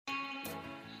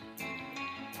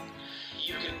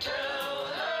tell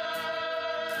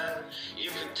her,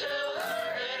 you can tell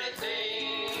her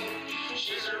anything.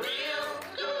 She's a real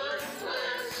good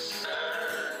listener.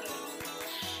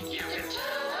 You can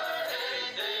tell her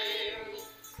anything.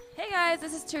 Hey guys,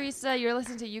 this is Teresa. You're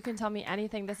listening to You Can Tell Me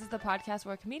Anything. This is the podcast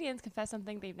where comedians confess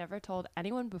something they've never told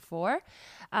anyone before.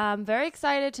 I'm very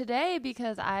excited today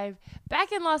because I'm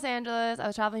back in Los Angeles. I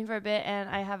was traveling for a bit and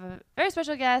I have a very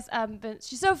special guest.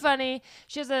 She's so funny.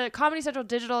 She has a Comedy Central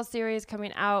digital series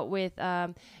coming out with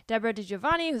Deborah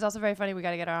DiGiovanni, who's also very funny. We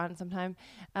got to get her on sometime.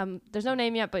 There's no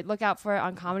name yet, but look out for it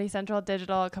on Comedy Central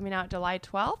digital coming out July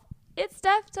 12th. It's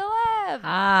Steph Tolev.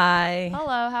 Hi.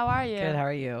 Hello, how are you? Good, how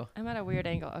are you? I'm at a weird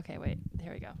angle. Okay, wait.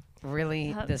 Here we go.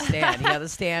 Really? The stand. You got the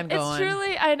stand going. It's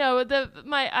truly, I know.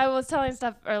 I was telling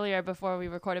Steph earlier before we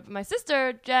recorded, but my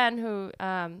sister, Jen, who,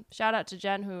 shout out to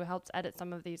Jen, who helps edit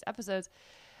some of these episodes,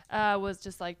 was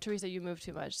just like, Teresa, you move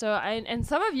too much. So and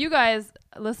some of you guys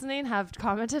listening have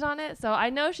commented on it. So I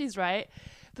know she's right.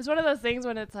 But it's one of those things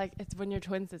when it's when your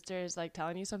twin sister is like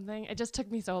telling you something. It just took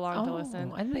me so long to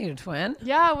listen. I didn't know you were a twin.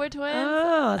 Yeah, we're twins.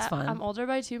 Oh, that's fun. I'm older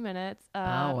by 2 minutes. Oh,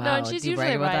 wow. No, and she's Do you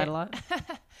usually brag about right. that a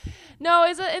lot? No,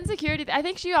 it's an insecurity. I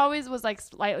think she always was like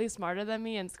slightly smarter than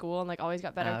me in school and like always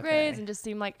got better grades and just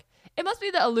seemed like, it must be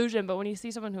the illusion, but when you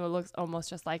see someone who looks almost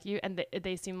just like you and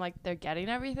they seem like they're getting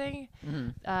everything,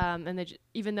 and they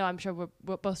even though I'm sure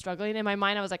we're both struggling, in my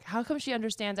mind I was like, how come she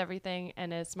understands everything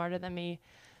and is smarter than me?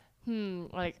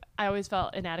 Like I always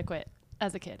felt inadequate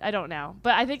as a kid. I don't now,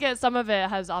 but I think some of it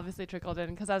has obviously trickled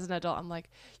in because as an adult I'm like,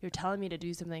 you're telling me to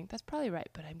do something that's probably right,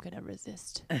 but I'm gonna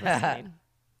resist listening.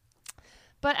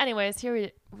 But anyways, here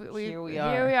we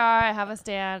are. I have a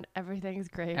stand. Everything's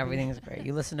great. Everything's great.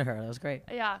 You listened to her. That was great.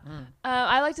 Yeah.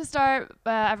 I like to start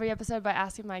every episode by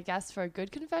asking my guests for a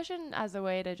good confession as a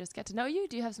way to just get to know you.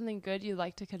 Do you have something good you'd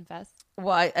like to confess?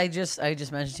 Well, I just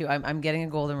mentioned to you, I'm getting a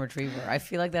golden retriever. I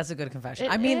feel like that's a good confession.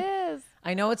 It is.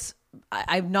 I know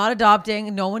I'm not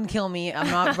adopting. No one kill me.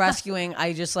 I'm not rescuing.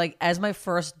 I just like, as my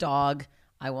first dog,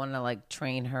 I want to like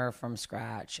train her from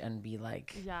scratch and be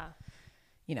like, yeah.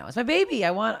 You know, it's my baby. I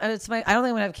don't think I'm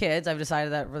gonna have kids. I've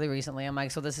decided that really recently. I'm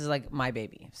like, so this is like my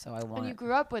baby. So I want. And you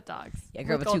grew up with dogs. Yeah, I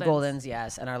grew up with 2 Goldens,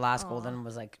 yes. And our last Golden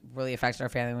was like really affected our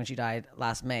family when she died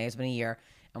last May. It's been a year.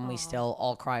 And we still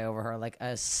all cry over her like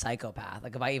a psychopath.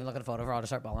 Like if I even look at a photo of her, I'll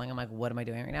just start bawling. I'm like, what am I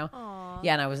doing right now? Aww.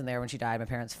 Yeah, and I wasn't there when she died. My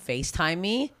parents FaceTime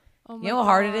me. Oh my you know how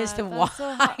hard it is to God, watch?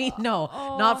 so No,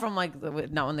 not from like,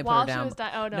 not when they put her down. She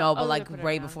was no, but like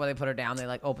right before they put her down, they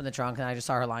like opened the trunk and I just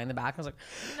saw her lying in the back. I was like,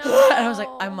 no. And I was like,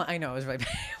 I know, it was really,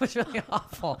 it was really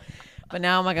awful. But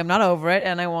now I'm like, I'm not over it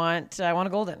and I want a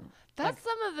Golden. That's like,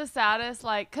 some of the saddest,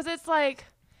 like, cause it's like,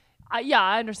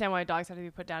 I understand why dogs have to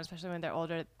be put down, especially when they're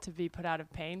older, to be put out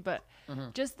of pain. But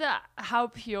just how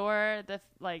pure the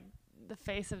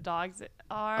face of dogs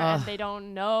are, and they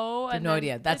don't know. I have no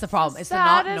idea. That's the the problem. It's the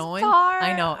not knowing. Part.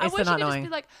 I know. It's the not knowing. I wish you could just be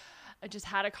like, I just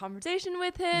had a conversation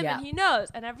with him, and he knows,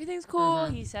 and everything's cool.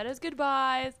 He said his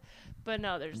goodbyes, but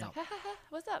no, they're just like, ha, ha, ha,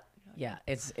 what's up? Yeah,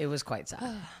 it was quite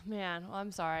sad. Man, well,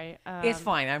 I'm sorry. It's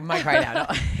fine. I might cry now. No,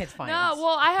 it's fine. No,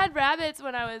 well, I had rabbits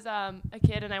when I was a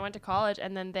kid, and I went to college,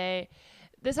 and then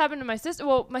this happened to my sister.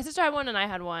 Well, my sister had one, and I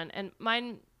had one, and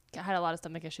mine had a lot of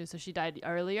stomach issues, so she died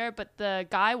earlier. But the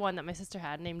guy one that my sister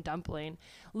had, named Dumpling,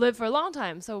 lived for a long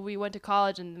time. So we went to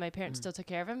college, and my parents still took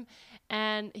care of him.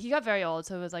 And he got very old,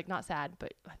 so it was like not sad,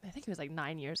 but I think he was like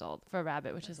 9 years old for a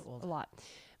rabbit, which is a lot.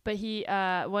 But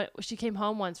she came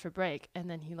home once for break, and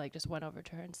then he like just went over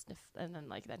to her and sniffed, and then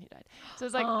he died. So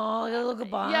it's like, oh, little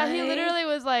goodbye. Yeah, he literally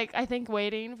was like, I think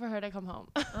waiting for her to come home.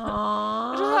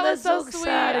 Oh, that's so sweet.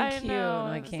 sad and cute. Know.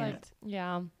 No, I can't. Like,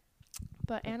 yeah.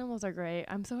 But animals are great.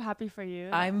 I'm so happy for you.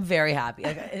 I'm very happy.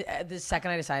 Like, the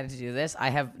second I decided to do this, I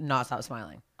have not stopped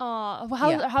smiling. Oh,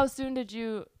 how soon did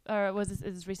you? Or is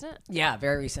this recent? Yeah,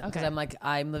 very recent. Okay. Because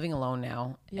I'm living alone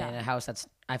now in a house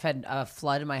I've had a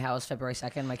flood in my house February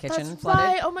 2nd. My kitchen That's flooded.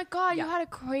 right. Oh my God, you had a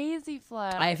crazy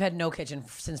flood. I've had no kitchen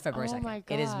since February 2nd. My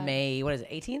God. It is May. What is it?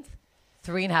 18th.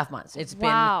 3.5 months. It's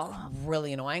been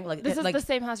really annoying. Like this is the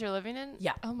same house you're living in?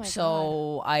 Yeah. Oh my God.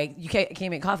 So you can't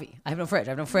make coffee. I have no fridge.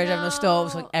 I have no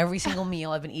stove. So like every single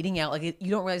meal I've been eating out. Like you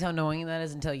don't realize how annoying that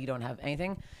is until you don't have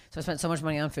anything. So I spent so much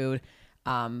money on food.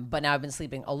 But now I've been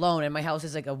sleeping alone, and my house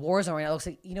is like a war zone right now. It looks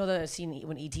like, you know, the scene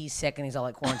when E.T.'s sick and he's all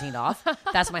like quarantined off?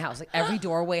 That's my house. Like every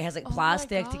doorway has like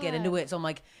plastic to get into it. So I'm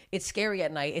like, it's scary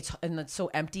at night. It's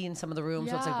so empty in some of the rooms.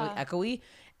 So it's like really echoey.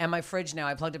 And my fridge now,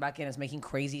 I plugged it back in. It's making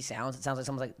crazy sounds. It sounds like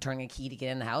someone's like turning a key to get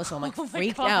in the house. So I'm like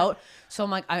freaked out. So I'm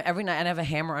like, every night, and I have a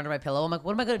hammer under my pillow. I'm like,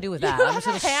 what am I going to do with that? I'm just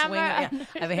going to swing. I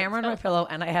have a hammer under my pillow,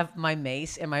 and I have my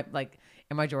mace in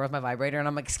in my drawer with my vibrator, and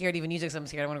I'm like scared to even use it because I'm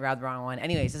scared I want to grab the wrong one.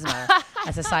 Anyways, doesn't matter.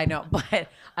 That's a side note, but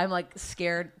I'm like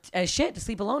scared as shit to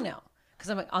sleep alone now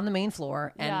because I'm like on the main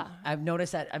floor, and I've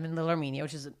noticed that I'm in Little Armenia,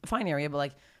 which is a fine area, but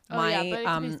like but it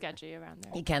can be sketchy around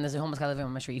there. You can. There's a homeless guy living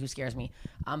on my street who scares me,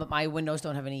 but my windows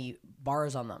don't have any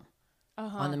bars on them.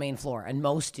 On the main floor, and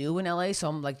most do in LA, so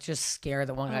I'm like just scared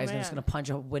that one guy's just gonna punch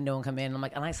a window and come in. And I'm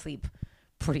like, and I sleep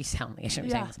pretty soundly. I shouldn't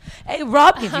be saying this. Hey,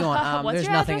 rob me if you want. What's there's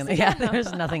your nothing in there. address Yeah, again?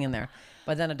 there's nothing in there.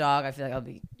 But then a dog, I feel like I'll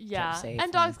be kept safe.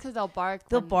 And dogs because they'll bark.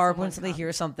 They'll bark when someone they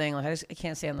hear something. Like I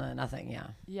can't stand the nothing. Yeah.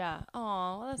 Yeah.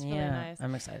 Oh, well, that's really nice.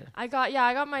 I'm excited. I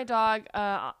got my dog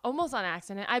almost on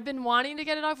accident. I've been wanting to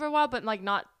get a dog for a while, but like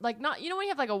not you know when you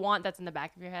have like a want that's in the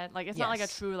back of your head, like it's not like a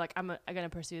true like I'm gonna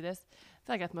pursue this. I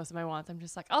feel like that's most of my wants. I'm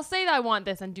just like I'll say that I want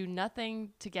this and do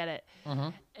nothing to get it.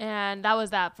 And that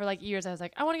was that for like years. I was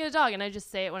like I want to get a dog, and I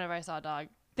just say it whenever I saw a dog,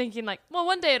 thinking like, well,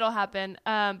 one day it'll happen.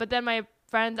 But then my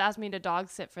friends asked me to dog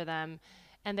sit for them,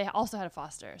 and they also had a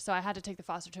foster, so I had to take the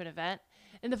foster to an event.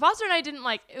 And the foster and I didn't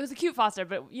like, it was a cute foster,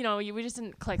 but you know, we just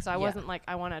didn't click. So I wasn't like,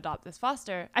 I want to adopt this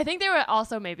foster. I think they were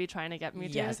also maybe trying to get me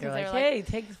to. Yes, they're like, hey,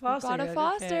 take the foster. Got a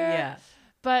foster. Okay. Yeah.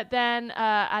 But then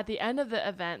at the end of the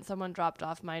event, someone dropped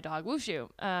off my dog Wushu.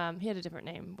 He had a different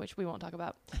name, which we won't talk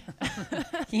about.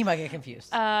 He might get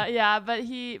confused.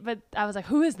 But I was like,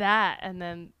 who is that? And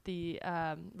then the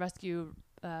rescue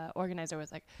organizer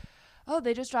was like, oh,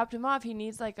 they just dropped him off. He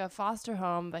needs like a foster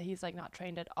home, but he's like not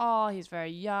trained at all. He's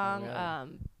very young. Oh,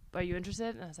 really? Are you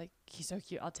interested? And I was like, he's so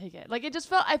cute. I'll take it. Like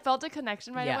I felt a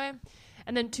connection right away.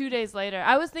 And then 2 days later,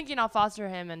 I was thinking I'll foster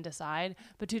him and decide.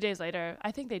 But 2 days later,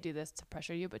 I think they do this to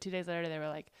pressure you. But 2 days later, they were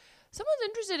like, someone's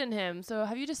interested in him. So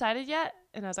have you decided yet?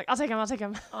 And I was like, I'll take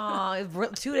him. Oh,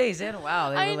 2 days in.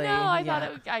 Wow. I know. I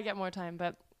thought I'd get more time,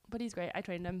 but he's great. I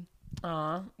trained him.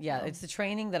 Yeah. It's the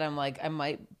training that I'm like, I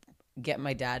might get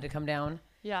my dad to come down.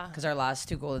 Yeah. Because our last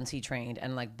two Goldens he trained,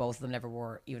 and like both of them never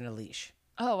wore even a leash.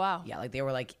 Oh, wow. Yeah. Like they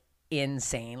were like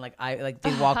insane. Like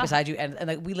they walk beside you, and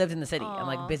like we lived in the city and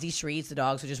like busy streets. The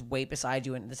dogs would just wait beside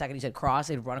you, and the second you said cross,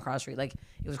 they'd run across the street. Like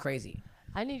it was crazy.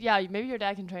 Maybe your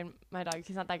dad can train my dog.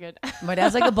 He's not that good. My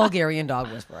dad's like a Bulgarian dog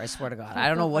whisperer. I swear to God. I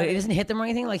don't know what, it doesn't hit them or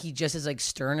anything. Like he just is like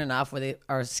stern enough where they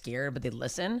are scared, but they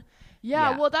listen.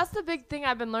 Yeah. Well, that's the big thing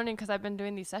I've been learning because I've been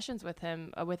doing these sessions with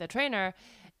him, with a trainer,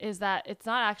 is that it's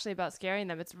not actually about scaring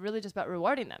them. It's really just about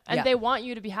rewarding them. And they want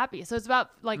you to be happy. So it's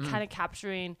about like kind of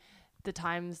capturing the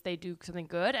times they do something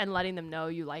good and letting them know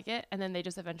you like it. And then they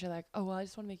just eventually like, oh, well, I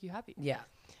just want to make you happy. Yeah.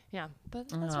 Yeah, but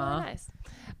that's really nice.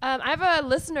 I have a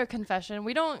listener confession.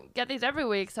 We don't get these every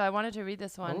week, so I wanted to read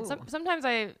this one. Sometimes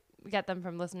I get them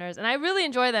from listeners, and I really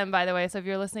enjoy them, by the way. So if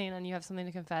you're listening and you have something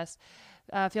to confess,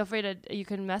 feel free to, you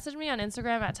can message me on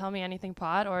Instagram at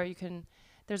tellmeanythingpod, or you can,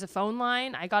 there's a phone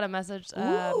line. I got a message,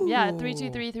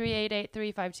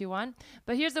 323-388-3521.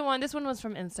 But here's the one. This one was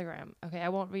from Instagram. Okay, I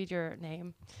won't read your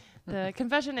name. The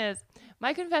confession is,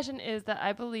 my confession is that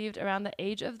I believed around the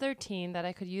age of 13 that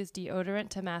I could use deodorant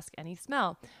to mask any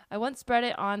smell. I once spread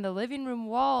it on the living room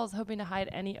walls, hoping to hide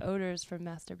any odors from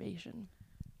masturbation.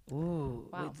 Ooh,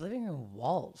 wow. Living room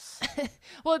walls.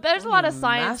 Well, there's a lot of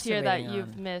science here that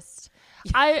you've missed.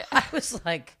 I was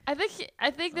like, I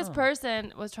think this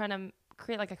person was trying to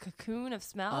create like a cocoon of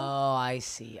smell. Oh, I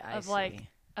see. I don't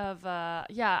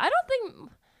think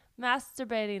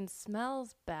masturbating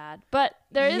smells bad, but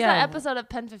there is that episode of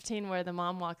Pen 15 where the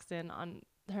mom walks in on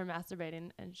her masturbating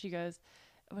and she goes,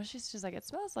 well, she's like, it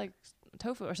smells like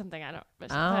tofu or something. I don't.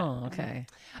 Okay.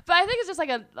 But I think it's just like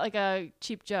a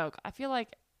cheap joke. I feel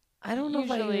like I don't know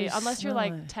usually, if I unless you're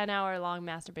like 10-hour long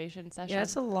masturbation session. Yeah,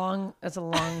 it's a long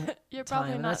You're time.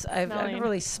 probably not. I've never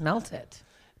really smelt it.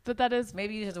 But that is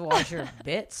maybe you have to wash your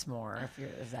bits more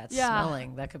if that's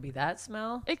smelling. That could be that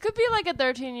smell. It could be like a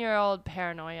 13-year-old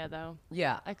paranoia though.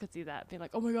 Yeah. I could see that being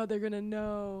like, oh my God, they're gonna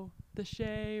know the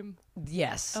shame.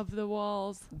 Yes. Of the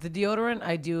walls. The deodorant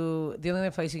I do. The only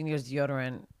other place you can use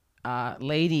deodorant,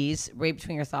 ladies, right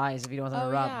between your thighs if you don't want them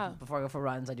to rub before I go for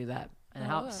runs. I do that and it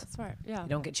helps. That's smart. Yeah. You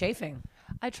don't get chafing.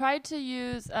 I tried to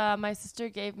use. My sister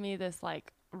gave me this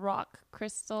like rock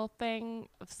crystal thing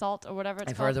of salt or whatever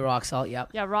it's called. I've heard the rock salt.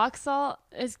 Yep. Yeah, rock salt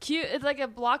is cute. It's like a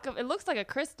block of. It looks like a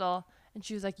crystal, and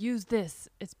she was like, "Use this.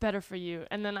 It's better for you."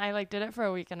 And then I like did it for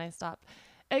a week, and I stopped.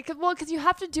 Because you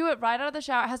have to do it right out of the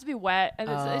shower. It has to be wet, and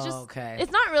it's just. Okay.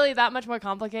 It's not really that much more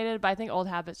complicated, but I think old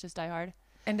habits just die hard.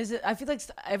 And does it? I feel like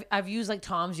I've used like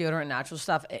Tom's deodorant, natural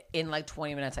stuff. In like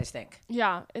 20 minutes, I stink.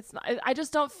 Yeah, it's not, I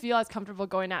just don't feel as comfortable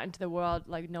going out into the world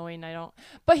like knowing I don't.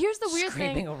 But here's the weird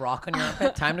thing: scraping a rock on your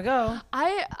armpit. Time to go.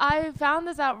 I found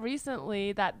this out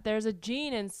recently that there's a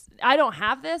gene in. I don't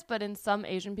have this, but in some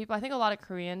Asian people, I think a lot of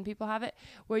Korean people have it,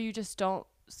 where you just don't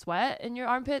sweat in your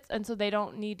armpits, and so they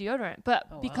don't need deodorant.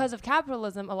 But because of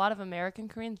capitalism, a lot of American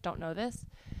Koreans don't know this.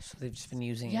 So they've just been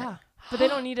using it. Yeah. But they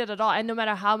don't need it at all. And no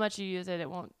matter how much you use it, it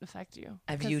won't affect you.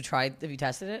 Have you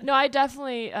tested it? No, I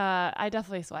definitely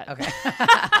sweat. Okay.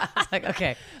 Like,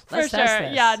 okay. For sure.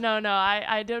 Yeah, no.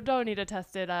 I don't need to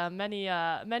test it. Many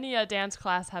a dance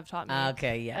class have taught me.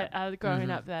 Okay, yeah. Growing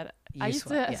up that I used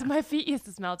to, so my feet used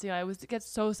to smell too. I was get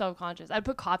so self-conscious. I'd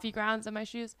put coffee grounds in my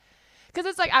shoes. Because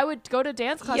it's like I would go to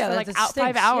dance class for like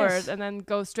 5 hours and then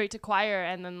go straight to choir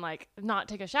and then like not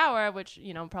take a shower, which,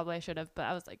 probably I should have, but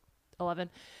I was like 11.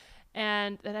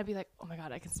 And then I'd be like, oh my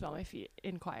God, I can smell my feet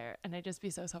in choir. And I'd just be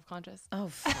so self-conscious. Oh,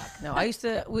 fuck. No, I used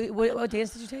to, what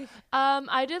dance did you take?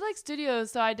 I did like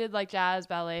studios. So I did like jazz,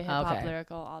 ballet, hip hop,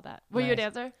 lyrical, all that. Were you a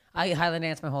dancer? I Highland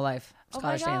danced my whole life.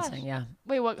 Scottish my gosh. dancing, yeah.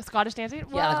 Wait, what? Scottish dancing?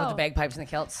 Whoa. Yeah, like with the bagpipes and the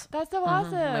kilts. That's so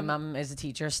awesome. My mom is a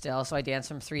teacher still, so I dance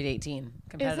from 3 to 18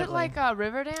 competitively. Is it like a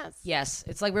river dance? Yes,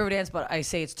 it's like river dance, but I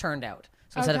say it's turned out.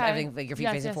 So instead of everything, like your feet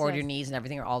facing forward, your knees and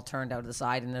everything are all turned out to the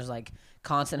side, and there's like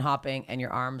constant hopping, and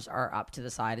your arms are up to the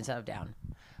side instead of down.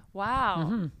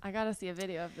 Wow. I got to see a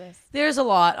video of this. There's a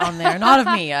lot on there. Not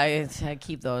of me. I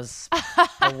keep those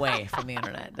away from the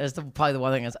internet. There's probably the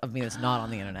one thing of me that's not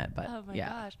on the internet. But oh my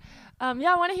gosh. I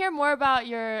want to hear more about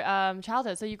your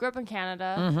childhood. So you grew up in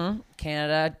Canada.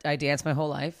 Canada. I danced my whole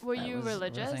life. Were you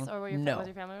religious, or was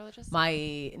your family religious?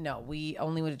 We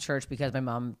only went to church because my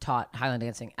mom taught Highland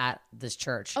dancing at this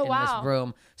church in this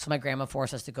room. So my grandma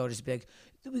forced us to go, just be like,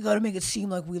 we got to make it seem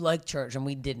like we like church, and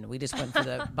we didn't. We just went for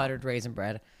the buttered raisin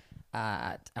bread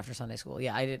after Sunday school.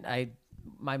 Yeah, I didn't.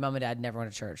 My mom and dad never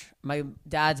went to church. My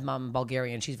dad's mom,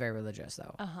 Bulgarian, she's very religious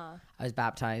though. I was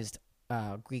baptized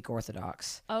Greek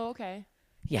Orthodox. Oh, okay.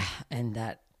 Yeah, and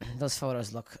those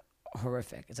photos look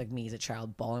horrific. It's like me as a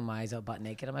child bawling my eyes out butt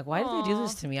naked. I'm like, why did they do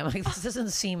this to me? I'm like, this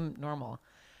doesn't seem normal.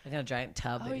 Like in a giant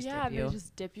tub. They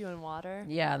just dip you in water.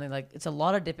 Yeah, and it's a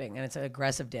lot of dipping, and it's an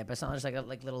aggressive dip. It's not just like a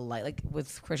little light. Like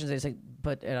with Christians, they just like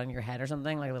put it on your head or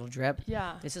something, like a little drip.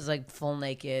 Yeah. This is like full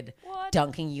naked,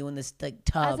 dunking you in this like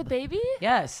tub. As a baby?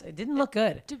 Yes, it didn't look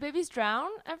good. Do babies drown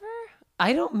ever?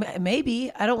 I don't.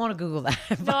 Maybe I don't want to Google that.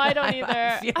 No, I don't either.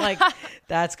 I feel like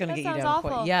that's gonna get you down.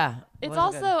 Awful. Yeah. It's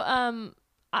also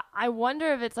I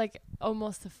wonder if it's like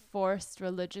almost a forced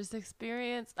religious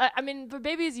experience. I mean, for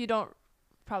babies, you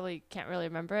probably can't really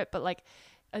remember it, but like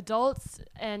adults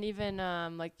and even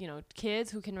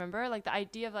kids who can remember, like the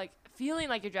idea of like feeling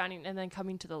like you're drowning and then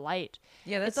coming to the light.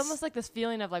 Yeah, it's almost like this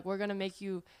feeling of like we're gonna make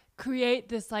you create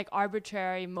this like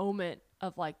arbitrary moment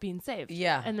of like being saved.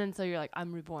 Yeah, and then so you're like,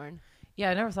 I'm reborn. Yeah,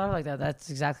 I never thought of it like that. That's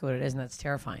exactly what it is, and that's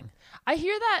terrifying. I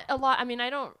hear that a lot. I mean,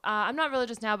 I'm not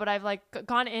religious now, but I've like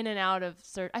gone in and out of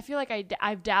search. I feel like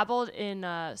I've dabbled in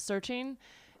searching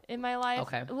in my life.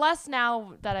 Okay. Less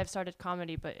now that I've started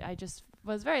comedy, but I just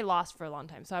was very lost for a long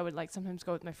time. So I would like sometimes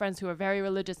go with my friends who are very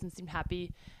religious and seem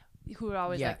happy, who are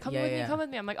always like, come with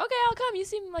me. I'm like, okay, I'll come. You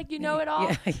seem like you know it all.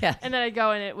 Yeah. And then I'd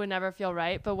go and it would never feel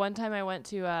right. But one time I went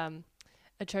to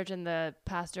a church and the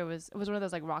pastor was one of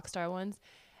those like rock star ones.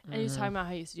 And he was talking about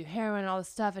how he used to do heroin and all this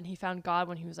stuff. And he found God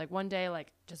when he was like one day,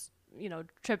 like just,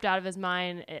 tripped out of his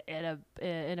mind in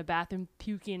a bathroom,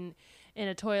 puking in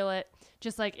a toilet,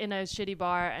 just like in a shitty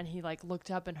bar. And he like looked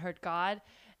up and heard God.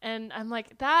 And I'm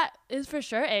like, that is for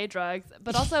sure drugs,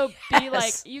 but also be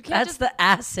like, you can't that's the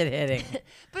acid hitting.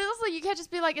 But also you can't just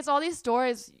be like, it's all these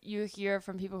stories you hear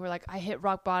from people who are like, I hit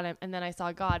rock bottom and then I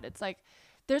saw God. It's like,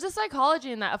 there's a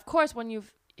psychology in that. Of course, when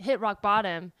you've hit rock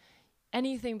bottom,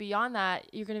 anything beyond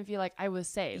that, you're going to feel like I was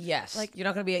saved. Yes. Like you're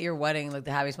not going to be at your wedding, like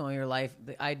the happiest moment of your life.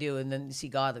 I do. And then you see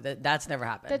God. That's never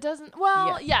happened. That doesn't,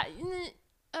 right?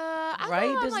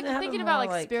 I'm like thinking about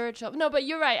like spiritual. No, but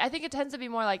you're right. I think it tends to be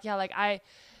more like,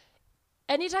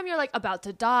 anytime you're like about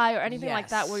to die or anything like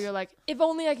that, where you're like, if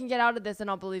only I can get out of this, then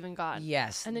I'll believe in God.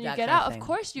 Yes. And then you get out. Of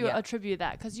course you attribute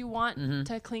that because you want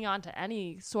to cling on to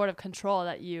any sort of control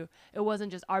that it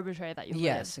wasn't just arbitrary that you lived.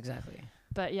 Yes, exactly.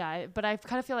 But I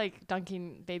kind of feel like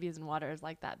dunking babies in water is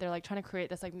like that. They're like trying to create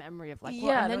this like memory of like,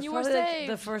 and then you were saved. Like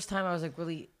the first time I was like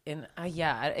really in,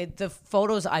 the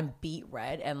photos I'm beat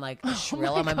red and like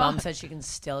shrill. And my mom said she can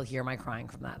still hear my crying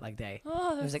from that like day.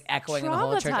 Oh, it was like echoing in the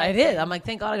whole church. I did. I'm like,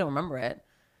 thank God I don't remember it.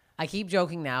 I keep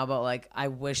joking now, but like I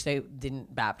wish they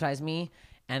didn't baptize me.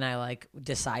 And I like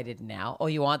decided now, oh,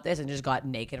 you want this? And just got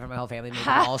naked for my whole family. Made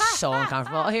them all so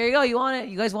uncomfortable. Oh, here you go. You want it?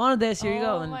 You guys wanted this. Here you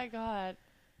go. Oh my God.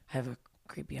 I have a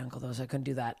creepy uncle though, so I couldn't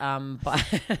do that.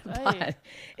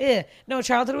 No,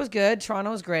 childhood was good. Toronto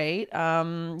was great.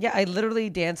 I literally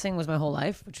dancing was my whole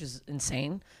life, which is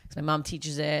insane because my mom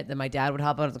teaches it. Then my dad would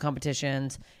help out at the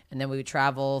competitions, and then we would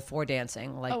travel for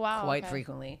dancing quite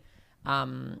frequently.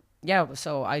 yeah,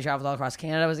 so I traveled all across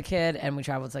Canada as a kid, and we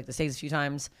traveled to like the States a few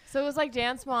times. So it was like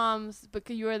dance moms, but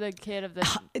you were the kid of the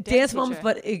Dance moms, teacher.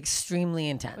 but extremely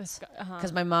intense.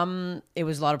 Because my mom, it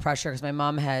was a lot of pressure. Because my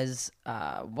mom has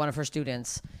one of her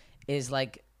students is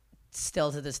like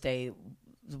still to this day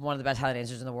one of the best Highland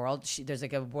dancers in the world. There's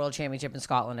like a world championship in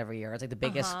Scotland every year. It's like the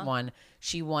biggest one.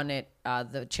 She won it,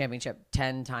 the championship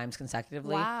 10 times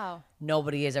consecutively. Wow.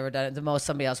 Nobody has ever done it. The most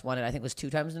somebody else won it, I think, was 2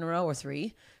 times in a row or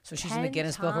 3. So she's in the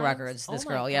Guinness Book of Records. This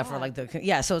girl, yeah, for like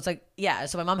so it's like, yeah.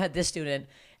 So my mom had this student,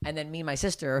 and then me and my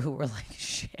sister, who were like,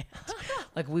 shit,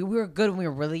 like we were good when we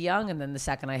were really young, and then the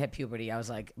second I hit puberty, I was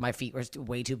like, my feet were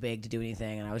way too big to do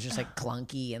anything, and I was just like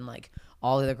clunky, and like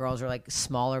all the other girls were like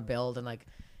smaller build, and like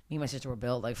me and my sister were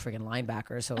built like freaking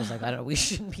linebackers. So it was like, I don't know, we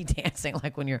shouldn't be dancing.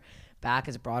 Like when your back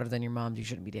is broader than your mom's, you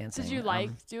shouldn't be dancing. Did you like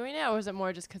doing it, or was it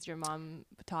more just because your mom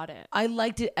taught it? I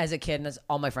liked it as a kid, and as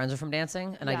all my friends are from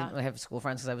dancing, and I Yeah. didn't really have school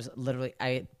friends because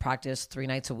I practiced 3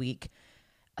 nights a week,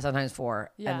 sometimes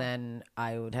 4, Yeah. and then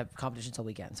I would have competitions all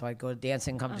weekend. So I'd go to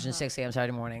dancing competitions 6 a.m.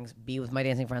 Saturday mornings, be with my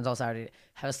dancing friends all Saturday,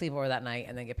 have a sleepover that night,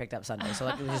 and then get picked up Sunday. So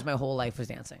like it was just my whole life was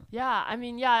dancing. Yeah, I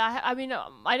mean,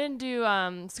 I didn't do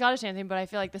Scottish dancing, but I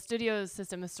feel like the studio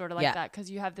system is sort of like that because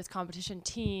you have this competition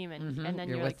team, and then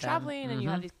you're like with them. traveling,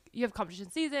 and you have competition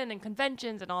season and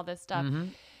conventions and all this stuff. Mm-hmm.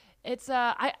 It's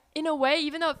in a way,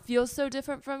 even though it feels so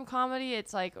different from comedy,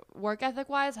 it's like work ethic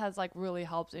wise has like really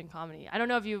helped in comedy. I don't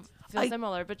know if you feel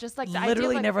similar, but just like the idea of,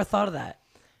 Literally like, never thought of that.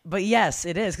 But yes,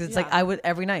 it is because it's like I would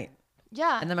every night.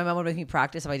 Yeah. And then my mom would make me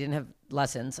practice. If I didn't have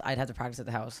lessons, I'd have to practice at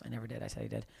the house. I never did. I said I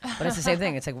did. But it's the same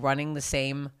thing. It's like running the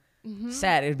same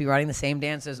set. It would be running the same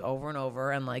dances over and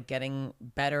over and like getting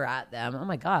better at them. Oh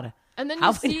my God. And then How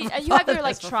you have we see, never and you thought have of your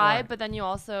like this tribe, before? but then you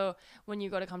also, when you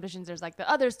go to competitions, there's like the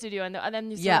other studio, and then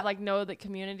you sort of like know the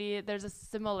community. There's a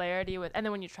similarity with, and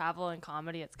then when you travel in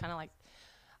comedy, it's kind of like,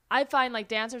 I find like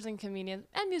dancers and comedians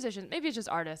and musicians, maybe it's just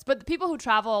artists, but the people who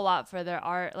travel a lot for their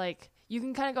art, like you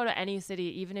can kind of go to any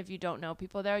city, even if you don't know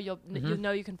people there, you'll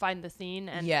know you can find the scene,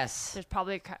 and Yes. there's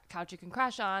probably a couch you can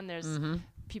crash on. There's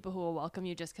people who will welcome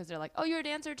you just because they're like, oh, you're a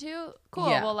dancer too? Cool.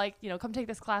 Yeah. Well, like, come take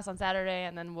this class on Saturday,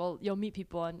 and then you'll meet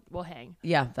people and we'll hang.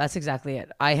 Yeah, that's exactly it.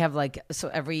 I have like, so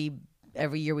every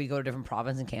year we go to a different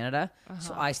province in Canada.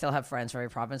 So I still have friends from every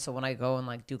province. So when I go and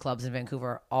like do clubs in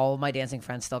Vancouver, all my dancing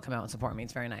friends still come out and support me.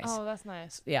 It's very nice. Oh, that's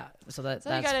nice. Yeah. So that's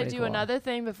So you got to pretty do cool. another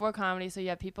thing before comedy, so you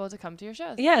have people to come to your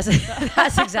shows. Yes,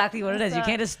 that's exactly what it is. You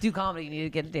can't just do comedy. You need to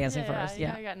get to dancing first.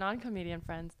 Yeah, Yeah. you got non-comedian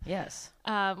friends. Yes.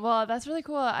 Well, that's really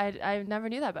cool. I never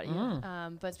knew that about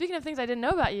you. But speaking of things I didn't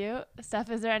know about you, Steph,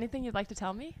 is there anything you'd like to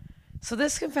tell me? So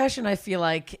this confession, I feel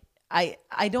like I've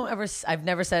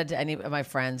never said it to any of my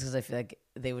friends because I feel like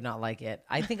they would not like it.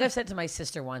 I think I've said it to my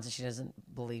sister once and she doesn't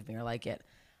believe me or like it.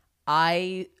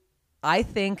 I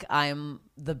think I'm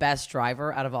the best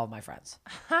driver out of all of my friends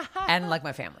and like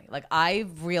my family. Like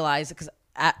I've realized, because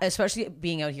especially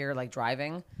being out here, like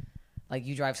driving, like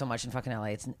you drive so much in fucking LA,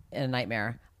 it's a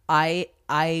nightmare. I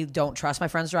don't trust my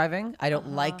friends driving. I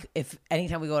don't like, if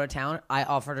anytime we go to town, I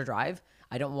offer to drive.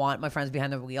 I don't want my friends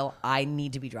behind the wheel. I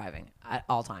need to be driving at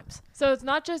all times. So it's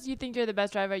not just you think you're the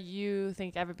best driver, you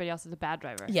think everybody else is a bad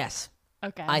driver. Yes.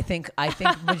 Okay. I think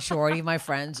majority of my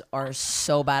friends are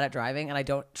so bad at driving, and I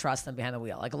don't trust them behind the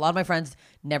wheel. Like a lot of my friends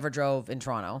never drove in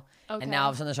Toronto, Okay. and now all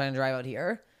of a sudden they're trying to drive out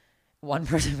here. One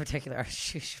person in particular,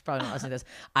 she's probably not listening to this.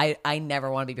 I never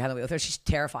want to be behind the wheel with her. She's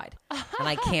terrified, and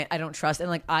I don't trust.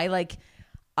 And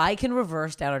I can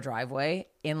reverse down a driveway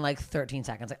in like 13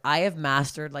 seconds. Like I have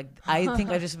mastered, like I think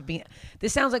I just been,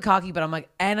 this sounds like cocky, but I'm like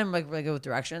really good with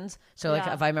directions. So like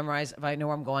if I know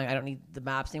where I'm going, I don't need the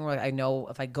maps anymore. Like I know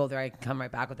if I go there, I can come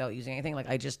right back without using anything. Like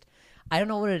I don't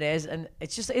know what it is. And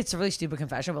it's a really stupid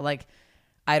confession, but like,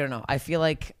 I don't know. I feel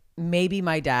like maybe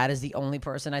my dad is the only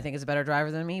person I think is a better driver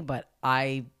than me, but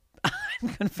I'm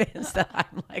convinced that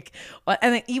I'm like,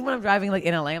 and then even when I'm driving like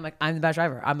in LA, I'm like, I'm the best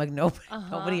driver. I'm like,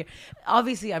 nobody.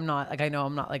 Obviously, I'm not. Like, I know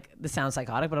I'm not. Like, this sounds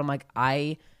psychotic, but I'm like,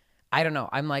 I don't know.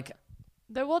 I'm like,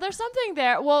 there's something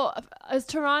there. Well, is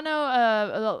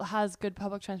Toronto has good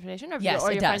public transportation, or yes,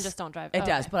 your it friends does. just don't drive? It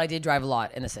does, but I did drive a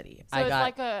lot in the city. So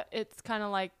it's kind of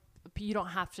like you don't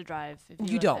have to drive. If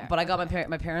you live don't. there. But I got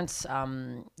my parents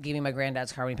gave me my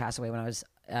granddad's car when he passed away when I was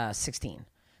 16.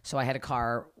 So I had a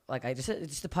car. Like I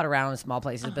just to putt around in small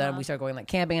places, but then we started going like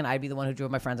camping, and I'd be the one who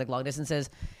drove my friends like long distances.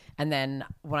 And then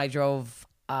when I drove,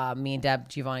 me and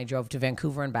Giovanni drove to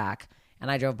Vancouver and back,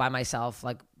 and I drove by myself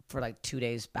like for like 2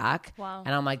 days back. Wow.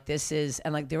 And I'm like, and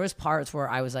like there was parts where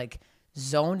I was like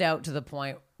zoned out to the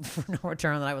point for no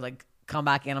return that I would like come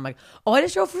back in. I'm like, oh, I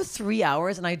just drove for 3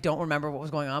 hours and I don't remember what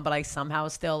was going on, but I somehow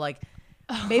still like,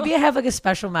 maybe I have like a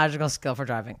special magical skill for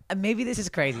driving. And maybe this is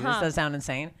crazy. This does sound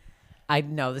insane. I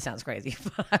know this sounds crazy,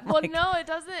 but I'm Well, like, no, it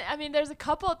doesn't. I mean, there's a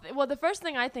couple. Well, the first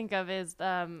thing I think of is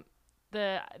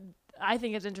I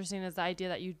think it's interesting is the idea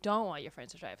that you don't want your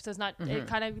friends to drive. So it's not. It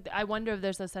kind of. I wonder if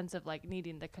there's a sense of like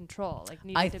needing the control, like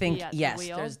needing to be at the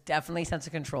wheel. There's definitely a sense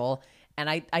of control, and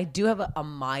I do have a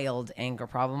mild anger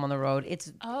problem on the road.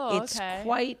 It's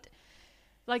quite.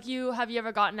 Like have you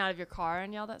ever gotten out of your car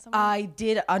and yelled at someone? I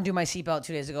did undo my seatbelt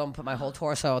 2 days ago and put my whole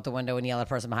torso out the window and yell at a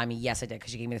person behind me. Yes, I did,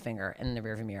 because she gave me the finger in the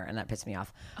rearview mirror, and that pissed me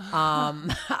off.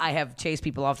 I have chased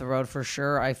people off the road for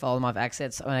sure. I follow them off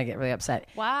exits when I get really upset.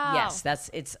 Wow. Yes,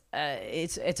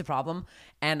 it's a problem,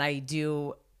 and I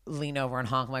do lean over and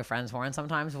honk my friend's horn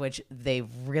sometimes, which they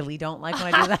really don't like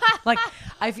when I do that. Like,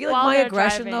 I feel like my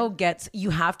aggression though you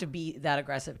have to be that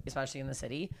aggressive, especially in the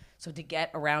city. So to get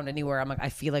around anywhere, I'm like, I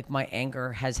feel like my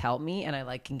anger has helped me, and I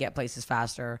like can get places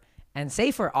faster and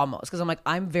safer almost, because I'm like,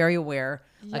 I'm very aware.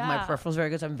 Like my peripheral's very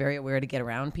good, so I'm very aware to get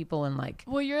around people and like.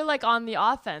 Well, you're like on the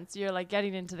offense. You're like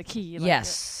getting into the key. Like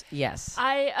yes.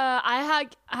 I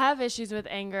have issues with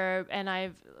anger,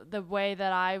 and the way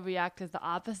that I react is the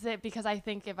opposite, because I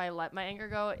think if I let my anger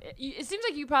go, it seems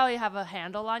like you probably have a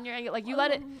handle on your anger. Like you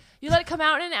let it come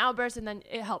out in an outburst, and then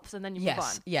it helps, and then you move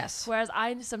on. Yes. Whereas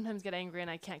I sometimes get angry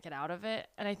and I can't get out of it,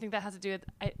 and I think that has to do with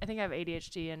I think I have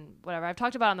ADHD and whatever I've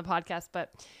talked about on the podcast,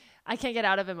 but I can't get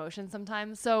out of emotion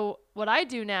sometimes. So what I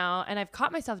do now, and I've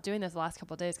caught myself doing this the last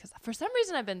couple of days, because for some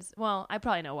reason I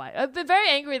probably know why. I've been very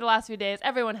angry the last few days.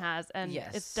 Everyone has, and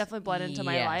it's definitely bled into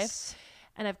my life.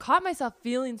 And I've caught myself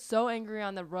feeling so angry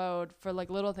on the road for like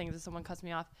little things if someone cuts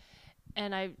me off.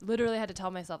 And I literally had to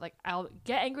tell myself, like, I'll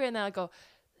get angry and then I'll go,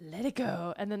 let it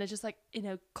go. And then it's just like in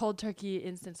a cold turkey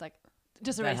instance, like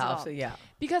just erase it all. Yeah.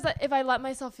 Because if I let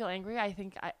myself feel angry, I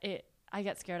think I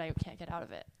get scared. I can't get out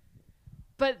of it.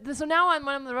 But so now when I'm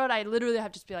on the road, I literally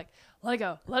have to just be like, let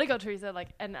it go, Teresa. Like,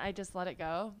 and I just let it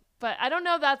go. But I don't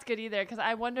know if that's good either, because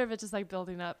I wonder if it's just like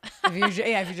building up. If you're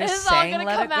just saying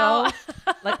let it go.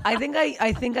 Like, I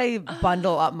think I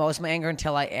bundle up most of my anger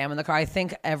until I am in the car. I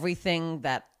think everything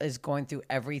that is going through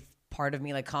every part of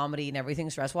me, like comedy and everything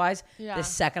stress wise, the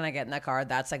second I get in that car,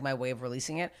 that's like my way of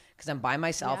releasing it, because I'm by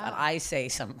myself and I say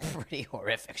some pretty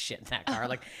horrific shit in that car.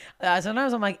 Like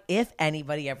sometimes I'm like, if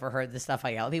anybody ever heard the stuff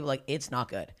I yell at people, like, it's not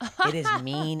good. It is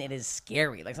mean. It is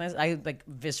scary. Like sometimes I like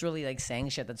viscerally like saying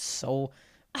shit that's so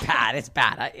bad. It's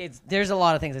bad. There's a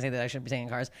lot of things I say that I shouldn't be saying in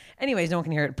cars. Anyways, no one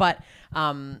can hear it, but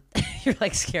you're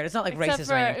like scared. It's not like Except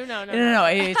racist or anything. No.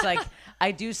 It's like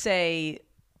I do say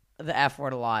the F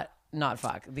word a lot. Not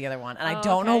fuck, the other one. And I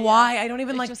don't know why. I don't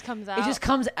even like. It just comes out. It just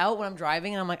comes out when I'm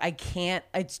driving, and I'm like, I can't.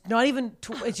 It's not even.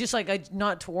 It's just like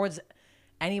not towards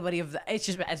anybody of the.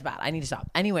 It's bad. I need to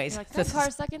stop. Anyways, you're like, that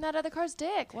car's sucking that other car's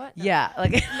dick. What? No. Yeah,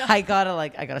 like no. I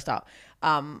gotta stop.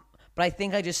 But I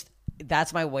think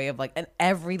that's my way of like, and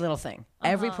every little thing,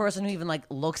 every person who even like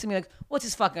looks at me like, what's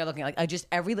this fucking guy looking like?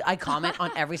 I comment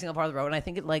on every single part of the road, and I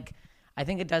think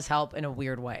it does help in a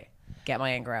weird way. Get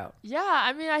my anger out. Yeah,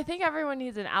 I mean, I think everyone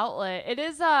needs an outlet. It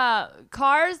is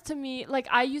cars to me. Like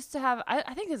I used to have.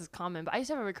 I think this is common, but I used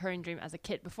to have a recurring dream as a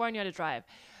kid before I knew how to drive,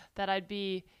 that I'd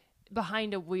be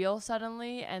behind a wheel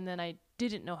suddenly, and then I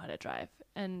didn't know how to drive,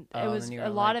 and it was a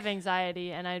lot of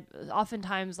anxiety. And I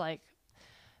oftentimes like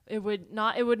it would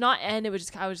not end. I would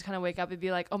just kind of wake up and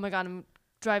be like, oh my god, I'm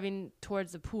driving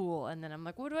towards the pool, and then I'm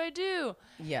like, what do I do?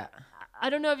 Yeah. I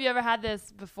don't know if you ever had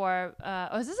this before.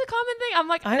 Is this a common thing? I'm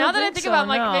like, now that I think about it, I'm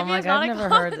like, maybe it's not a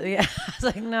common thing. Yeah. I was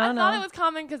like, I thought it was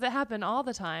common because it happened all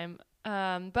the time.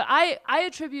 But I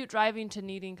attribute driving to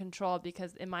needing control,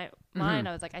 because in my mind,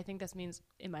 I was like, I think this means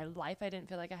in my life, I didn't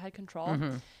feel like I had control.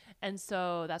 And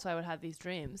so that's why I would have these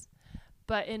dreams.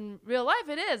 But in real life,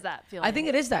 it is that feeling. I think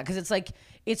it is that, because it's like,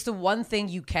 it's the one thing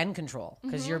you can control,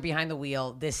 because you're behind the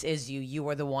wheel. This is you. You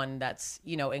are the one that's,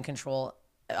 in control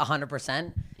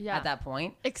 100% at that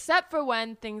point. Except for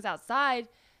when things outside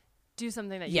do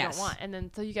something that you don't want. And then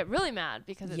so you get really mad,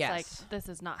 because it's like, this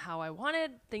is not how I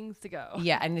wanted things to go.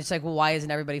 Yeah. And it's like, well, why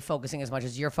isn't everybody focusing as much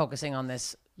as you're focusing on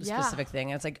this specific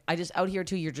thing? And it's like, I just out here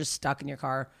too, you're just stuck in your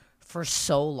car for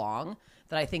so long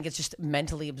that I think it's just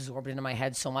mentally absorbed into my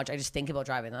head so much. I just think about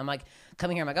driving. And I'm like,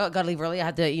 coming here, I'm like, oh, I gotta leave early. I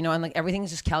had to, and like everything's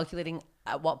just calculating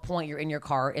at what point you're in your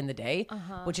car in the day,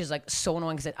 which is like so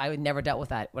annoying, because I would never dealt with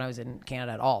that when I was in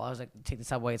Canada at all. I was like, take the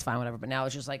subway, it's fine, whatever. But now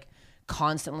it's just like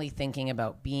constantly thinking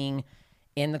about being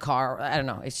in the car. I don't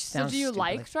know. It just sounds. So do you stupid.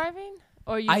 like driving?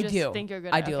 Or you I just do. think you're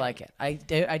good? I do like it. I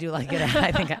do like it.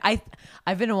 I think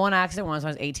I've been in one accident once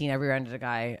when I was 18. I rear-ended a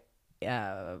guy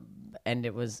and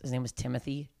his name was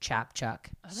Timothy Chapchuk.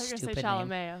 I thought you were going to say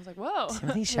Chalamet. I was like, whoa.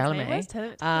 Timothy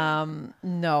Chalamet.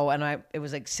 No, and it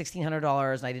was like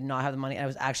 $1,600, and I did not have the money. I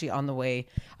was actually on the way.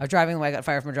 I was driving the way I got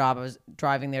fired from a job. I was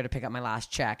driving there to pick up my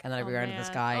last check, and then I rear ended this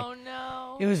guy. Oh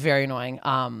no. It was very annoying.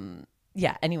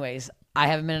 Yeah. Anyways, I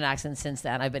haven't been in an accident since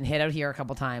then. I've been hit out here a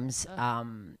couple times. I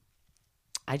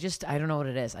don't know what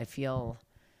it is. I just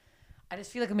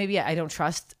feel like maybe I don't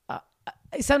trust.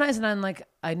 Sometimes, and I'm like,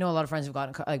 I know a lot of friends who've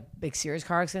gotten like big serious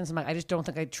car accidents. I'm like, I just don't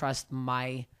think I trust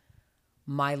my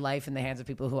life in the hands of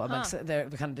people who I'm like, they're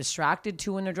kind of distracted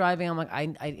too when they're driving. I'm like,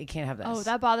 I can't have this. Oh,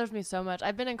 that bothers me so much.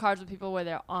 I've been in cars with people where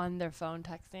they're on their phone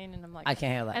texting, and I'm like, I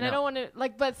can't handle that. And I don't want to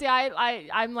like, but see,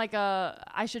 I'm like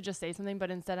I should just say something,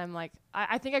 but instead I'm like,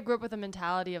 I think I grew up with a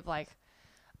mentality of like,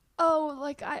 oh,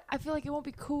 like I feel like it won't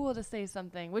be cool to say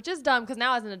something, which is dumb because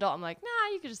now as an adult I'm like,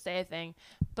 nah, you could just say a thing,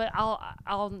 but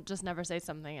I'll just never say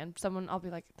something, and I'll be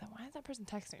like, why is that person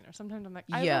texting? Or sometimes I'm like,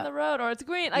 I'm on the road, or it's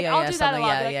green. Like I'll do that a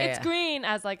lot. It's green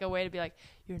as like a way to be like,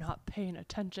 you're not paying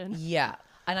attention. Yeah,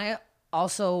 and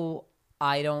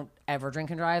I don't ever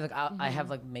drink and drive. Like I have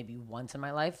like maybe once in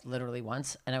my life, literally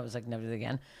once, and I was like never do it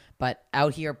again. But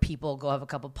out here, people go have a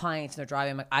couple pints and they're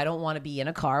driving. I'm like, I don't want to be in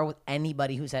a car with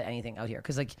anybody who said anything out here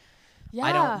because like,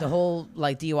 I don't. The whole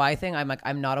like DUI thing, I'm like,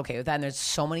 I'm not okay with that. And there's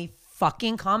so many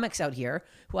fucking comics out here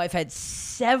who I've had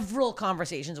several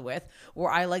conversations with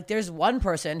where there's one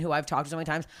person who I've talked to so many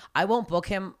times. I won't book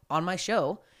him on my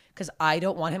show because I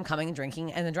don't want him coming and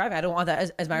drinking and then driving. I don't want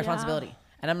that as my responsibility.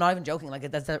 And I'm not even joking. Like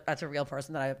that's a real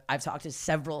person that I've talked to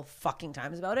several fucking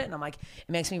times about it. And I'm like, it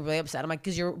makes me really upset. I'm like,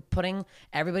 because you're putting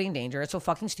everybody in danger. It's so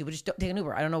fucking stupid. Just take an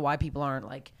Uber. I don't know why people aren't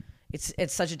like, it's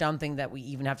such a dumb thing that we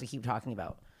even have to keep talking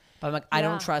about. But I'm like, I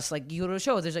don't trust, like you go to a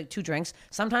show, there's like 2 drinks.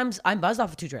 Sometimes I'm buzzed off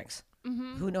of 2 drinks.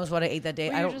 Mm-hmm. Who knows what I ate that day?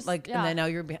 I don't just, like, and then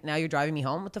now you're driving me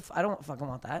home. I don't fucking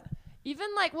want that. Even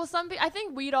like, well, I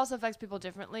think weed also affects people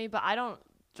differently, but I don't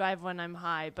drive when I'm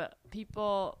high, but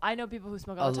I know people who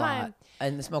smoke all the time.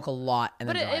 And they smoke a lot and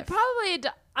then drive. It probably,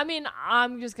 I mean,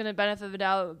 I'm just going to benefit of the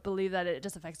doubt, believe that it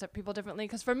just affects people differently.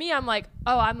 Because for me, I'm like,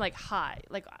 I'm like high.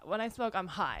 Like when I smoke, I'm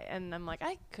high. And I'm like,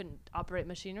 I couldn't operate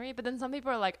machinery. But then some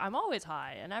people are like, I'm always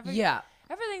high. And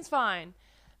everything's fine.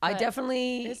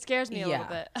 It scares me a little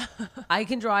bit. I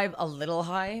can drive a little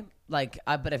high, like,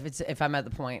 but if I'm at the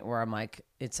point where I'm like,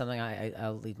 it's something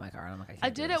I'll leave my car. And I'm like,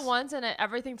 I did it once, and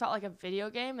everything felt like a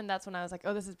video game, and that's when I was like,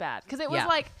 oh, this is bad, because it was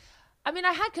like, I mean,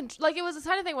 I had like it was the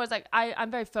kind of thing where it's like I'm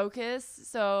very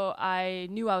focused, so I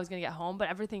knew I was gonna get home, but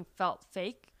everything felt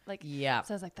fake. Like, so I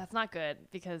was like, that's not good,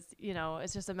 because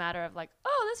it's just a matter of like,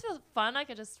 oh, this feels fun. I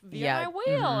could just veer my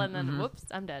wheel, and then whoops,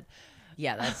 I'm dead.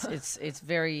 Yeah, it's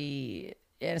very.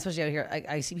 And especially out here,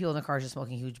 I see people in the cars just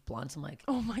smoking huge blunts. I'm like,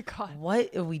 oh my God,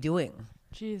 what are we doing?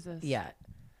 Jesus. Yeah.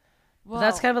 Well,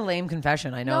 that's kind of a lame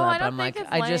confession. I know that, but I'm like,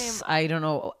 I don't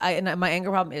know. And my anger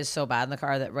problem is so bad in the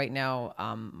car that right now,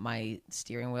 my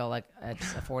steering wheel, like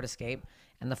it's a Ford Escape,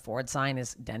 and the Ford sign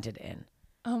is dented in.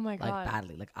 Oh my God. Like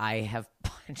badly. Like I have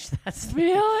punched that.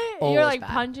 Really? You're like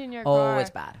punching your car. Oh, it's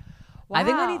bad. Wow. I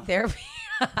think I need therapy.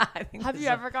 Have you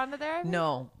ever gone to therapy?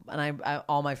 No, and I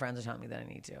all my friends are telling me that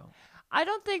I need to. I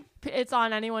don't think it's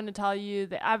on anyone to tell you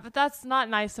that, but that's not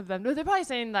nice of them. They're probably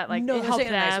saying that like it helps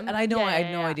them. Nice. And I know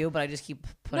I do, but I just keep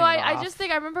putting it off. I just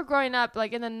think I remember growing up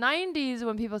like in the 90s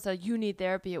when people said you need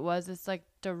therapy, it was this like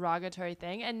derogatory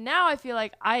thing. And now I feel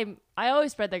like I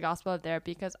always spread the gospel of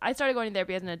therapy because I started going to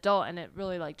therapy as an adult, and it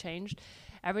really like changed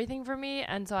everything for me.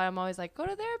 And so I'm always like, go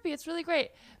to therapy, it's really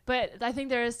great. But I think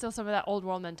there is still some of that old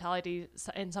world mentality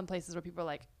in some places where people are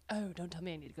like, oh, don't tell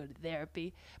me I need to go to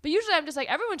therapy. But usually I'm just like,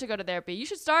 everyone should go to therapy. You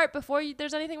should start before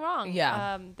there's anything wrong.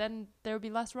 Yeah. Then there will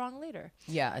be less wrong later.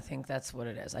 Yeah, I think that's what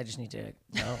it is. I just need to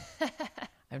know.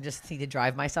 I just need to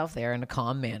drive myself there in a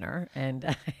calm manner and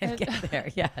get there.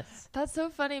 Yes. That's so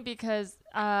funny because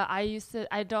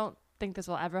I don't think this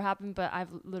will ever happen, but I've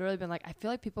literally been like, I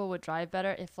feel like people would drive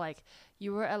better if like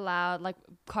you were allowed, like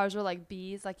cars were like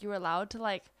bees, like you were allowed to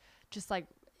like just like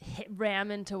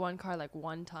ram into one car like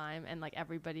one time and like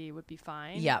everybody would be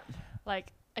fine. Yep.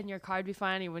 Like, and your car would be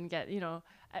fine. You wouldn't get,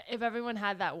 if everyone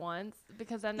had that once,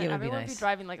 because then everyone would be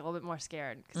driving like a little bit more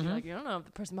scared because you're like, you don't know if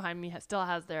the person behind me still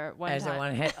has their one time.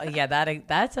 One hit. Yeah,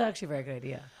 that's actually a very good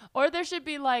idea. Or there should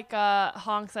be like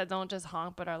honks that don't just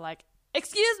honk but are like,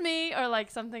 excuse me, or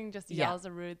like something just yells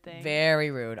a rude thing.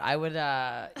 Very rude. I would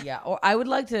or I would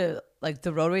like to, like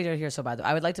the road rage out here is so bad though.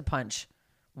 I would like to punch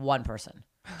one person.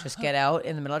 Just get out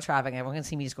in the middle of traffic. Everyone can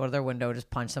see me. Just go to their window. Just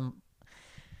punch them.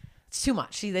 It's too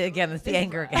much. See, again, it's the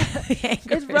anger again. The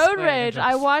anger It's is road going rage. into-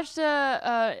 I watched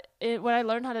when I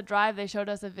learned how to drive, they showed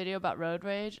us a video about road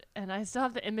rage, and I still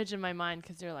have the image in my mind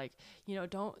because they're like,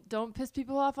 don't piss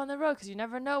people off on the road because you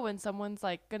never know when someone's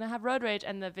like gonna have road rage.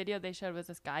 And the video they showed was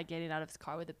this guy getting out of his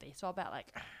car with a baseball bat,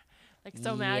 like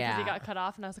so mad because he Yeah. got cut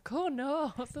off, and I was like, oh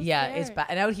no, so Yeah, scary. it's bad.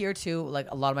 And out here too, like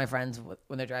a lot of my friends,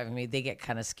 when they're driving me, they get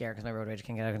kind of scared because my road rage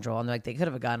can get out of control. And they're like, they could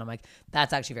have a gun. I'm like,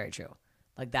 that's actually very true.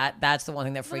 Like that's the one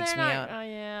thing that Well, freaks me they're not- out. Oh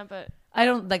yeah, but I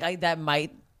don't like that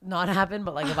might not happen,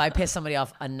 but like if I piss somebody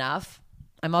off enough,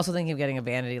 I'm also thinking of getting a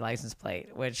vanity license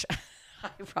plate, which I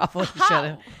probably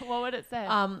shouldn't. what would it say?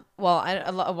 Well,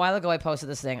 a while ago I posted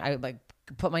this thing. I like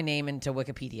put my name into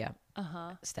Wikipedia,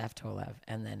 Steph Tolev,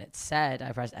 and then it said,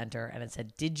 I pressed enter, and it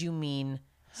said, "Did you mean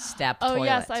step Oh toilet?"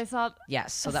 yes, I saw.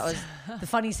 Yes, so that was the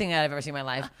funniest thing that I've ever seen in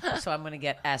my life. So I'm gonna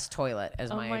get S toilet as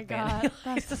Oh my my vanity God,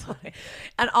 that's license plate.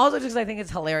 And also just 'cause I think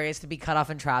it's hilarious to be cut off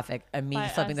in traffic and me By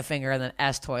flipping the S. finger and then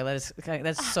S toilet.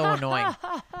 That's so annoying.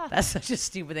 That's such a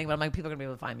stupid thing. But I'm like, people are gonna be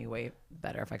able to find me way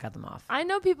better if I cut them off. I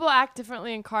know people act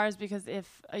differently in cars because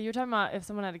if you're talking about if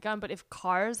someone had a gun, but if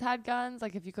cars had guns,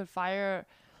 like if you could fire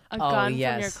a gun from your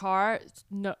yes. car,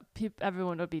 no,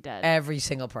 everyone would be dead. Every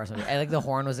single person. And like the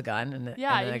horn was a gun, and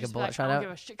Yeah, and then you like a just be bullet like, shot I don't out.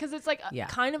 give a shit because it's like Yeah.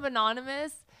 kind of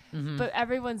anonymous, Mm-hmm. but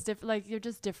everyone's different. Like you're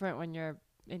just different when you're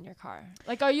in your car.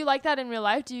 Like, are you like that in real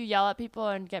life? Do you yell at people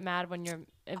and get mad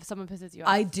if someone pisses you off?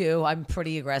 I do. I'm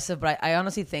pretty aggressive, but I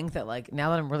honestly think that like now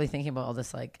that I'm really thinking about all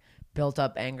this like built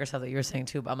up anger stuff that you were saying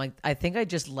too, I'm like, I think I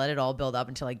just let it all build up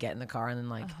until I get in the car, and then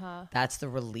like that's the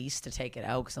release to take it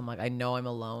out because I'm like, I know I'm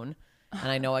alone. And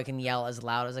I know I can yell as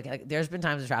loud as like there's been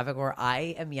times in traffic where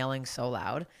I am yelling so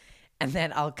loud, and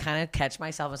then I'll kind of catch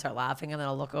myself and start laughing, and then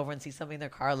I'll look over and see somebody in their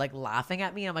car like laughing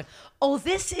at me, and I'm like, oh,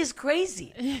 this is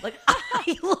crazy. Like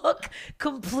I look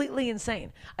completely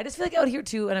insane. I just feel like out here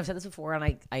too, and I've said this before,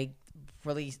 and I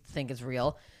really think it's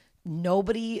real.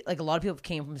 Nobody, like a lot of people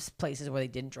came from places where they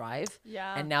didn't drive.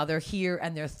 Yeah. And now they're here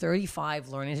and they're 35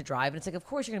 learning to drive. And it's like, of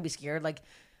course you're going to be scared. Like,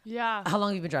 yeah. how long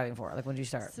have you been driving for? Like, when did you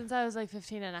start? Since I was like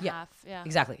 15 and a Yeah. half. Yeah.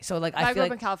 Exactly. So like, I I grew feel up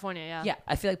like, in California. Yeah. yeah,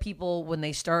 I feel like people, when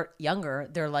they start younger,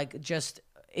 they're like, it's just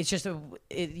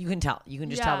you can tell. You can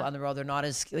just tell Yeah. on the road. They're not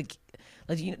as like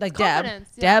Deb. Confidence,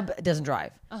 yeah. Deb doesn't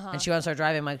drive. And she wants to start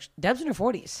driving. I'm like, Deb's in her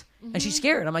 40s. And she's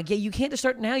scared. I'm like, yeah, you can't just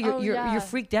start now. You're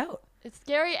freaked out. It's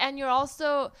scary, and you're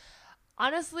also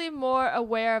honestly more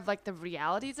aware of like the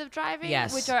realities of driving,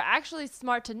 Yes. which are actually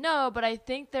smart to know. But I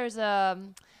think there's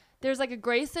like a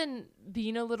grace in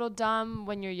being a little dumb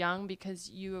when you're young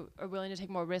because you are willing to take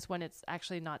more risk when it's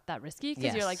actually not that risky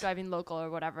because you're like Yes. driving local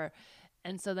or whatever,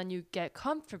 and so then you get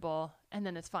comfortable and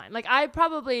then it's fine. Like I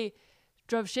probably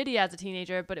drove shitty as a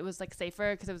teenager, but it was like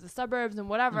safer because it was the suburbs and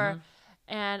whatever.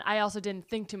 And I also didn't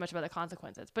think too much about the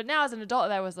consequences. But now as an adult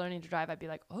that I was learning to drive, I'd be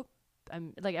like, oh,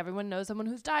 I'm like, everyone knows someone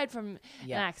who's died from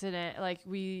an accident. Like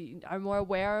we are more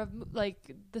aware of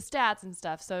like the stats and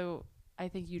stuff. So I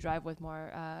think you drive with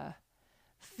more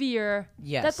fear.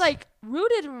 Yes. That's like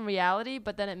rooted in reality,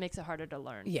 but then it makes it harder to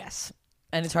learn. Yes.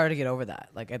 And it's hard to get over that.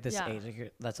 Like at this Yeah. age,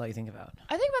 like that's all you think about.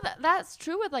 I think about that. That's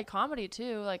true with like comedy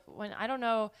too. Like when, I don't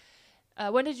know,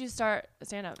 when did you start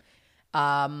stand up?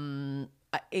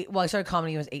 I started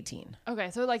comedy when I was 18.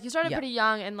 Okay, so like you started Yeah. pretty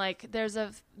young, and like I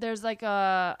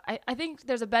think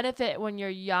there's a benefit when you're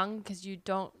young because you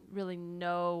don't really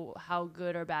know how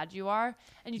good or bad you are,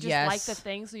 and you just like Yes. the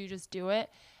thing, so you just do it.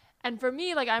 And for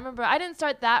me, like I remember I didn't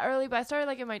start that early, but I started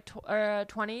like in my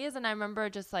 20s, and I remember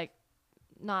just like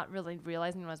not really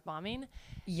realizing when I was bombing.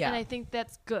 Yeah. And I think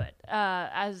that's good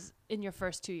as in your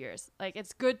first 2 years. Like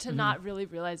it's good to not really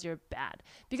realize you're bad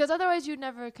because otherwise you'd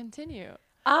never continue.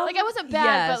 Like I wasn't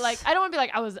bad, but like I don't want to be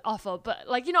like I was awful, but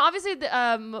like obviously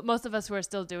most of us who are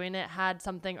still doing it had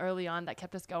something early on that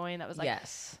kept us going. That was like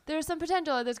there's some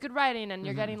potential, there's good writing, and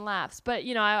you're getting laughs. But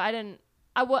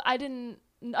I didn't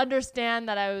understand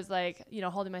that I was like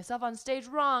holding myself on stage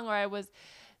wrong, or I was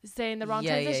saying the wrong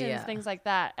transitions, things like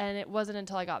that. And it wasn't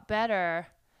until I got better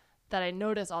that I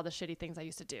noticed all the shitty things I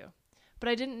used to do. But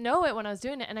I didn't know it when I was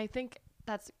doing it, and I think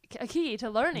that's a key to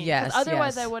learning. Yes,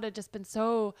 otherwise yes. I would have just been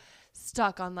so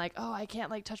stuck on like, oh, I can't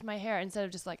like touch my hair, instead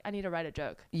of just like I need to write a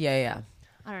joke. Yeah.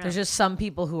 I don't know. There's just some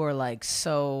people who are like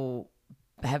so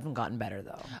haven't gotten better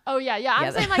though. Oh yeah.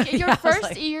 I'm saying like in your Yeah, I was first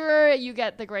like- year you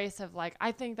get the grace of like,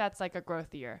 I think that's like a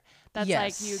growth year. That's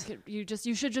Yes. like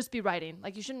you should just be writing.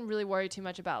 Like you shouldn't really worry too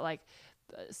much about like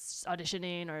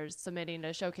auditioning or submitting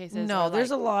to showcases. No, or,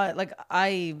 there's like, a lot. Like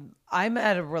I'm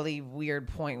at a really weird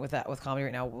point with comedy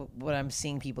right now. When I'm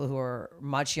seeing people who are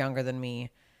much younger than me,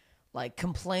 like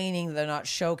complaining they're not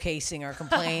showcasing or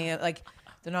complaining like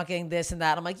they're not getting this and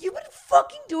that. I'm like, you've been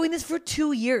fucking doing this for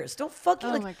 2 years. Don't fucking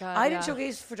Oh like. my God, I didn't yeah.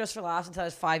 showcase for Just for Laughs until I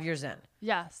was 5 years in.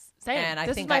 Yes, same. And I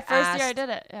this think is my I first year I asked- did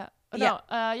it. Yeah. Oh, Yeah.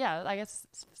 No. Yeah. I guess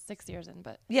 6 years in,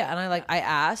 but Yeah, and I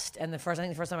asked, and the first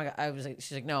time I was like,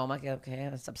 she's like, no, I'm like, okay,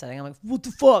 that's upsetting. I'm like, what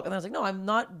the fuck? And I was like, no, I'm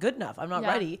not good enough. I'm not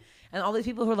Yeah. ready. And all these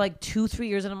people who are like 2-3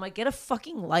 years, and I'm like, get a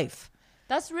fucking life.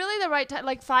 that's really the right time.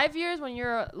 Like 5 years when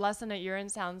you're less than a year in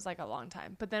sounds like a long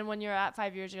time, but then when you're at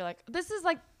 5 years, you're like, this is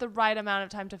like the right amount of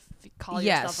time to call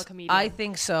yourself a comedian. I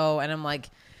think so, and I'm like,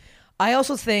 I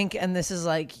also think, and this is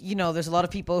like, there's a lot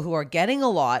of people who are getting a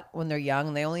lot when they're young,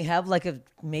 and they only have like a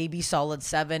maybe solid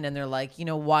 7, and they're like,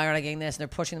 why aren't I getting this? And they're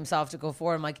pushing themselves to go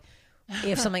forward. I'm like,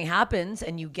 if something happens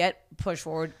and you get pushed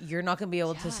forward, you're not going to be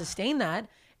able to sustain that.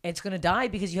 It's going to die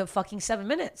because you have fucking 7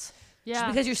 minutes. Yeah. Just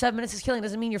because your 7 minutes is killing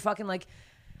doesn't mean you're fucking like,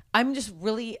 I'm just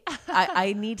really,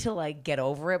 I need to like get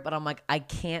over it, but I'm like, I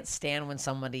can't stand when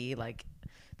somebody like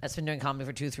that's been doing comedy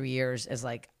for 2-3 years is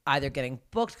like either getting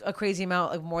booked a crazy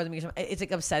amount, like more than me. It's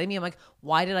like upsetting me. I'm like,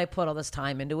 why did I put all this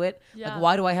time into it? Yeah. Like,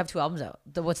 why do I have 2 albums out?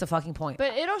 What's the fucking point?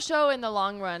 But it'll show in the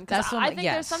long run. Because That's what I I'm- think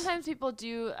yes. there's sometimes people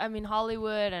do. I mean,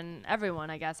 Hollywood and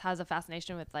everyone, I guess, has a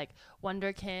fascination with like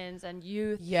wonderkins and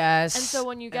youth. Yes. And so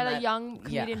when you get a young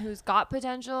comedian who's got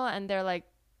potential and they're like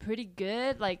pretty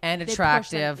good, like And they push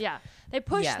attractive. them, they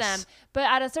push Yes. them. But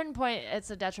at a certain point,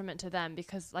 it's a detriment to them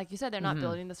because, like you said, they're not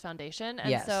building this foundation. And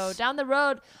Yes. so down the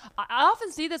road, I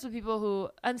often see this with people who,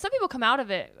 and some people come out of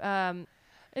it.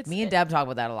 Me and Deb talk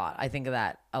about that a lot. I think of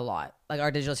that a lot. Like our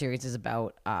digital series is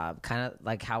about kind of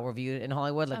like how we're viewed in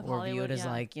Hollywood. Like Of we're Hollywood, viewed as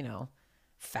yeah. like,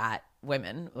 fat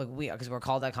women. Like because we're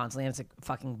called that constantly, and it's like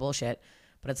fucking bullshit.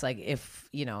 But it's like if,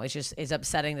 it's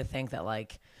upsetting to think that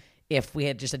like if we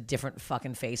had just a different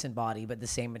fucking face and body, but the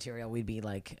same material, we'd be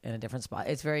like in a different spot.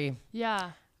 It's very,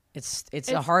 Yeah. it's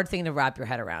a hard thing to wrap your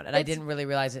head around. And I didn't really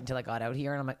realize it until I got out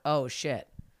here. And I'm like, oh shit,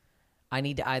 I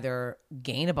need to either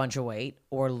gain a bunch of weight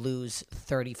or lose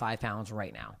 35 pounds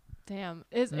right now. Damn.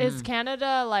 Is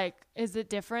Canada like, is it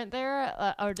different there?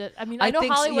 I I know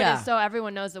think so, Hollywood yeah. is so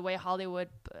everyone knows the way Hollywood,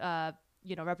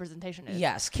 representation is.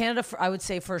 Yes, Canada. I would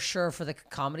say for sure for the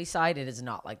comedy side, it is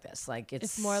not like this. Like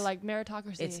It's more like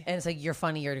meritocracy. it's like you're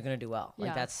funny, you're gonna do well. Like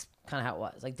Yeah. that's kind of how it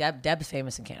was. Like Deb's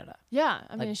famous in Canada. yeah.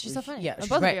 I mean, Like, she's so funny. Yeah, Both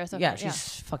she's of great. you are so Yeah, funny.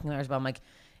 she's fucking hilarious. But I'm like,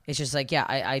 it's just like, yeah,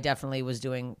 I definitely was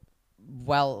doing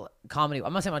well comedy.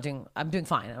 I'm not saying I'm doing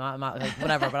fine. I'm not like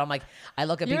whatever. But I'm like, I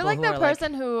look at You're people like who the are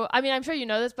person who, I mean, I'm sure you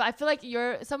know this, but I feel like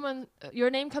your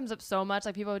name comes up so much.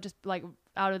 Like people would just like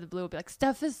out of the blue would be like,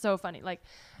 Steph is so funny. Like,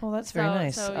 well, that's very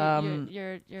nice. So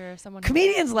you're someone.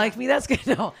 Comedians like me. That's good.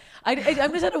 No, I'm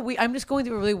just I'm just going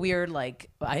through a really weird like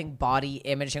I think body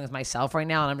image thing with myself right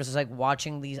now, and I'm just like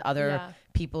watching these other Yeah.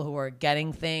 people who are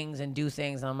getting things and do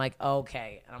things, and I'm like,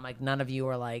 okay, and I'm like, none of you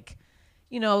are like,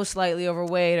 slightly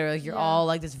overweight or like you're all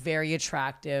like this very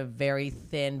attractive, very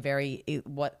thin, very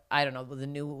what I don't know the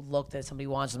new look that somebody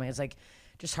wants. Something it's like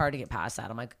just hard to get past that.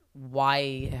 I'm like,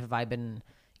 why have I been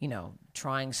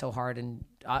trying so hard and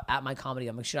at my comedy?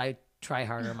 I'm like, should I try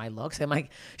harder in my looks? I'm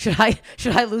like, should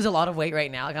I lose a lot of weight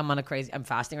right now? Like I'm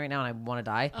fasting right now and I want to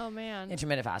die. Oh man.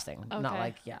 Intermittent fasting, not Okay.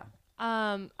 like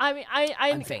I mean,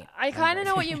 I'm faint. I kind of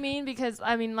know what you mean because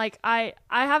I mean, like I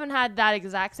haven't had that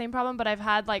exact same problem, but I've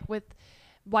had like with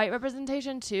white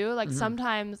representation too. Like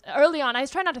sometimes early on, I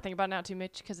try not to think about it now too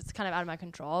much because it's kind of out of my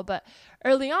control. But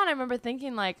early on, I remember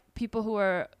thinking like people who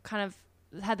were kind of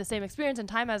had the same experience in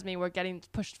time as me were getting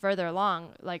pushed further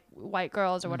along, like white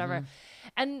girls or whatever.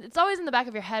 And it's always in the back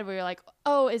of your head where you're like,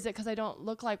 oh, is it because I don't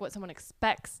look like what someone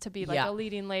expects to be like a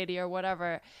leading lady or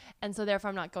whatever? And so therefore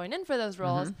I'm not going in for those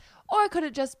roles. Or could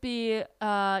it just be,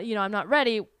 I'm not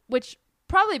ready, which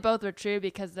probably both were true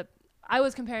because I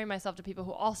was comparing myself to people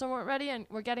who also weren't ready and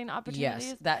were getting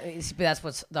opportunities. Yes, that's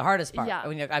what's the hardest part. Yeah. I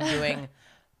mean, I'm doing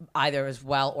either as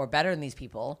well or better than these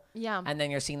people. Yeah. And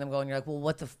then you're seeing them go and you're like, well,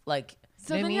 what the like.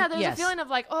 So you know then, what I mean? there's a feeling of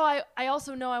like, oh, I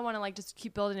also know I want to like just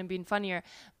keep building and being funnier.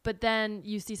 But then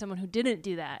you see someone who didn't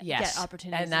do that get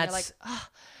opportunities. And you're like, oh.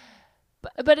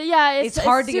 But yeah, it's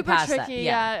hard to get super past that. tricky.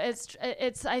 Yeah.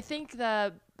 It's I think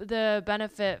the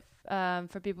benefit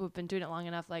for people who've been doing it long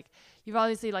enough, like you've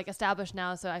obviously like established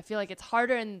now. So I feel like it's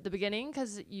harder in the beginning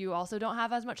because you also don't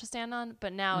have as much to stand on.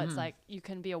 But now it's like you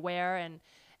can be aware and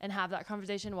have that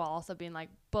conversation while also being like,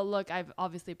 but look, I've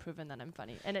obviously proven that I'm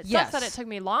funny. And it sucks that it took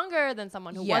me longer than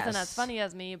someone who wasn't as funny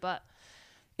as me, but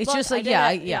it's look, just like,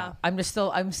 I'm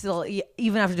still,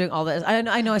 even after doing all this,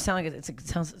 I know I sound like it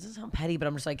doesn't sound petty, but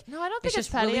I'm just like, no, I don't think it's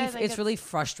just petty. really, I think it's really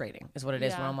frustrating is what it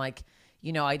is when Yeah. I'm like,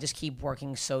 I just keep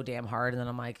working so damn hard. And then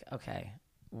I'm like, okay,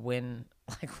 when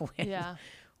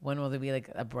will there be like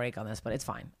a break on this? But it's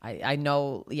fine. I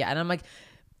know. Yeah. And I'm like,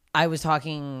 I was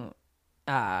talking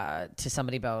to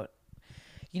somebody about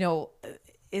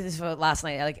it is for last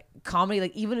night, like comedy,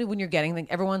 like even when you're getting,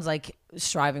 like everyone's like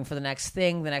striving for the next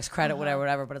thing, the next credit,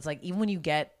 whatever. But it's like, even when you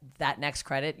get that next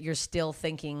credit, you're still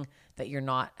thinking that you're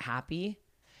not happy.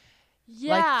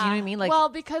 Yeah. Like, do you know what I mean? Like, well,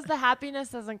 because the happiness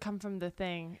doesn't come from the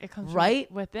thing. It comes right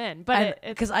from within. But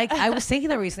because I was thinking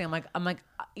that recently. I'm like,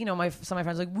 some of my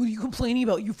friends are like, what are you complaining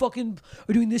about? You fucking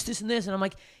are doing this, and this. And I'm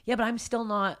like, yeah, but I'm still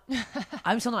not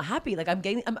happy. Like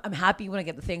I'm happy when I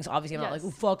get the things. Obviously I'm not like,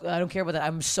 oh fuck, I don't care about that.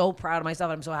 I'm so proud of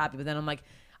myself. I'm so happy. But then I'm like,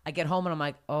 I get home and I'm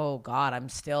like, oh God, I'm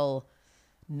still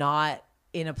not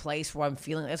in a place where I'm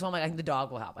feeling. That's why I'm like, I think the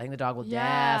dog will help. I think the dog will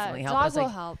definitely help. Dog will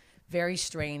like, help. Very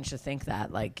strange to think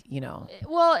that, like,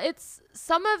 Well, it's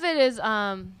some of it is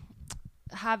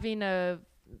having I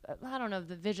don't know if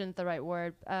the vision's the right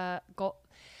word. Goal.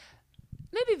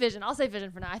 Maybe vision. I'll say vision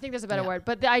for now. I think there's a better word.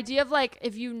 But the idea of like,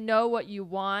 if you know what you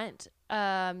want,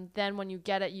 then when you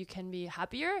get it, you can be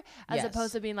happier, as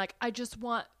opposed to being like, I just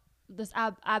want this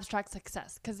abstract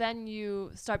success, because then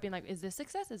you start being like, is this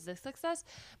success,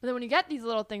 but then when you get these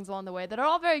little things along the way that are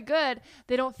all very good,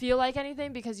 they don't feel like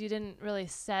anything because you didn't really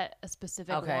set a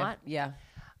specific want.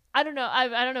 I don't know. I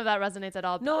don't know if that resonates at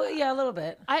all. No, yeah, a little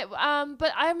bit. But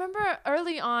I remember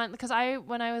early on, because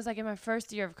when I was like in my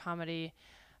first year of comedy,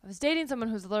 I was dating someone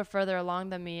who's a little further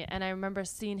along than me, and I remember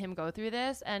seeing him go through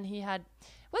this, and it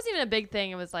wasn't even a big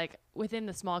thing. It was like within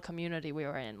the small community we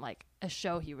were in, like a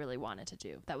show he really wanted to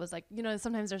do. That was like,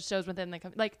 sometimes there's shows within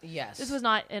the yes. This was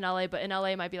not in LA, but in LA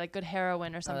it might be like Good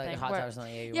Heroin or something. Like Hot Towers,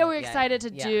 we're excited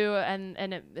to do, and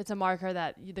it's a marker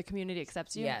that the community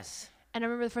accepts you. Yes. And I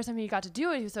remember the first time he got to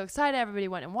do it, he was so excited. Everybody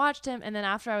went and watched him. And then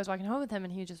after I was walking home with him,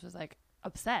 and he just was like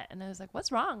upset. And I was like,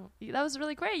 what's wrong? That was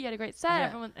really great. You had a great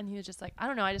set. Yeah. And he was just like, I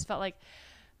don't know. I just felt like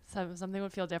something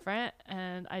would feel different.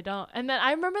 And I don't. And then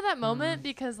I remember that moment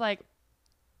because like,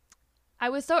 I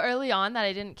was so early on that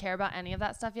I didn't care about any of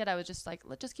that stuff yet. I was just like,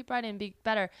 let's just keep writing and be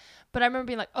better. But I remember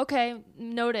being like, okay,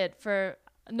 noted for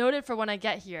when I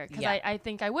get here. Because I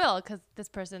think I will, because this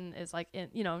person is like,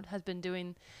 has been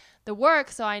doing the work.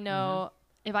 So I know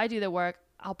if I do the work,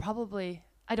 I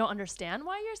don't understand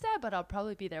why you're sad, but I'll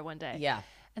probably be there one day. Yeah.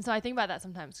 And so I think about that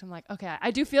sometimes. I'm like, okay,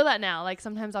 I do feel that now. Like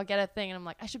sometimes I'll get a thing and I'm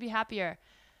like, I should be happier.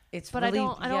 But really,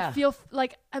 I don't feel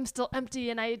like I'm still empty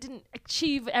and I didn't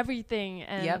achieve everything.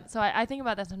 And so I think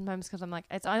about that sometimes, because I'm like,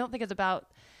 I don't think it's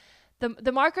about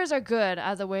the markers are good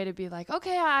as a way to be like,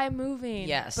 okay, I'm moving.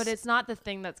 Yes. But it's not the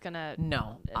thing that's gonna.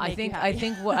 No, I think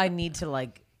what I need to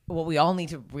like, what we all need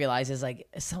to realize is like,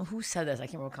 who said this? I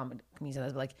can't remember comedian said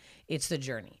this, but like, it's the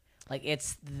journey. Like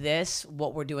it's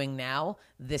what we're doing now.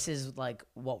 This is like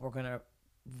what we're gonna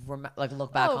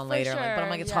look back on later. Sure. But I'm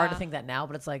like, it's hard to think that now,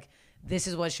 but it's like, this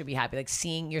is what should be happy. Like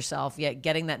seeing yourself,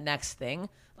 getting that next thing,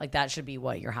 like that should be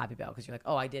what you're happy about. Because you're like,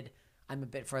 oh, I'm a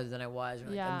bit further than I was. Or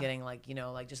like, I'm getting like,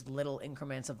 like just little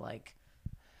increments of like.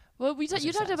 Well,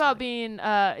 you talked about being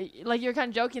like, you're kind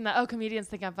of joking that, comedians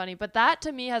think I'm funny. But that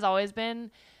to me has always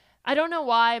been, I don't know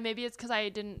why. Maybe it's because I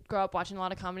didn't grow up watching a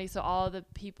lot of comedy. So all the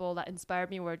people that inspired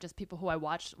me were just people who I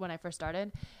watched when I first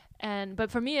started.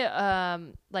 But for me,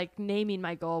 like naming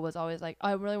my goal was always like,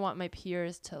 I really want my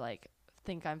peers to like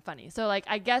think I'm funny. So like,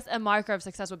 I guess a marker of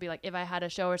success would be like if I had a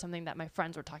show or something that my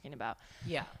friends were talking about.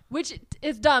 Yeah. Which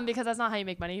is dumb because that's not how you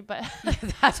make money, but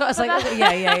that's what I was like,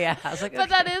 yeah. I was like, but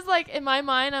that is like, in my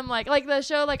mind, I'm like the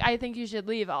show, like I Think You Should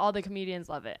Leave, all the comedians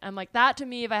love it. I'm like, that to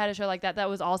me, if I had a show like that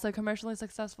was also commercially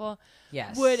successful,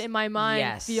 would in my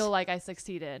mind feel like I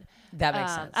succeeded. That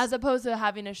makes sense. As opposed to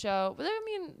having a show, I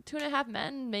mean, 2.5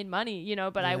 Men made money,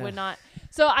 but I would not.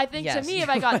 So I think to me, if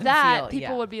I got that,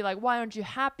 people would be like, why aren't you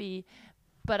happy?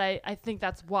 But I think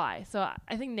that's why. So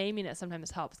I think naming it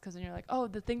sometimes helps, because then you're like, oh,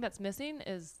 the thing that's missing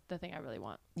is the thing I really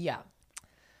want. Yeah.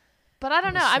 But I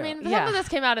don't know. Sure. I mean, some of this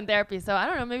came out in therapy, so I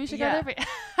don't know. Maybe you should go therapy.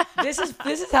 This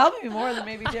is helping me more than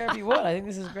maybe therapy would. I think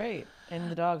this is great. And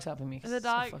the dog's helping me. The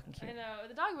dog, so fucking cute. I know.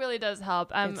 The dog really does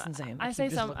help. It's insane.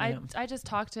 I just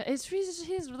talked to.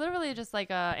 He's literally just like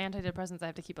antidepressants I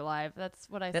have to keep alive. That's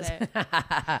what I say.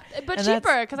 But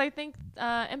cheaper, because I think,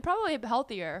 and probably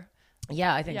healthier.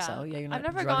 Yeah, I think so. Yeah, you're not. I've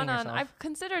never gone on. I've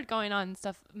considered going on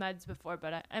meds before,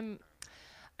 but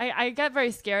I get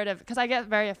very scared of, because I get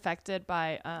very affected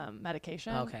by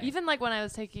medication. Okay. Even like when I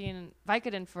was taking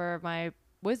Vicodin for my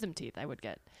wisdom teeth, I would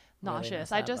get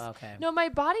nauseous. No, my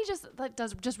body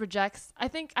just rejects. I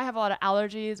think I have a lot of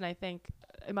allergies, and I think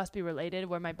it must be related,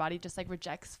 where my body just like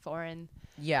rejects foreign.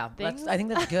 Yeah, things. I think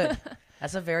that's good.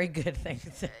 That's a very good thing.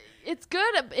 It's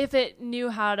good if it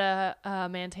knew how to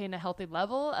maintain a healthy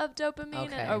level of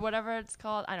dopamine or whatever it's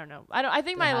called. I don't know. I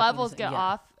think my levels get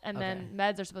off, and then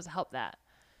meds are supposed to help that.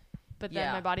 But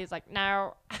then my body's like,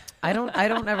 no. I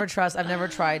don't ever trust. I've never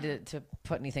tried to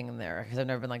put anything in there because I've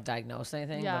never been like diagnosed with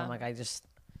anything. Yeah. But I'm like, I just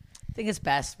think it's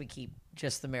best we keep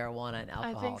just the marijuana and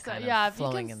alcohol I think so. kind Yeah, of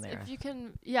flowing in there. If you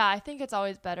can, yeah, I think it's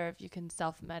always better if you can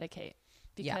self-medicate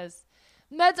because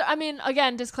meds. I mean,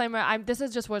 again, disclaimer. This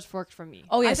is just what's worked for me.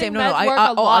 Oh yeah, I same. think No, meds work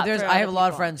a lot for I have a lot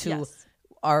of other friends who people. Yes.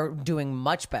 are doing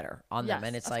much better on them, Yes,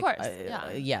 and it's of like, course.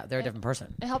 they're a different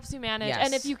person. It helps you manage, Yes.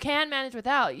 and if you can manage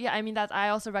without, I mean I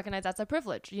also recognize that's a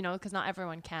privilege, because not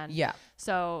everyone can. Yeah.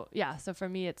 So so for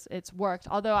me, it's worked.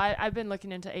 Although I've been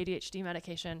looking into ADHD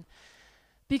medication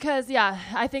because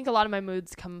I think a lot of my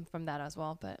moods come from that as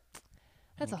well. But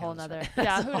that's a whole nother.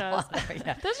 Yeah, who knows? There's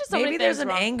just so Maybe many there's things an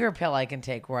wrong. anger pill I can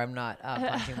take where I'm not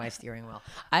punching my steering wheel.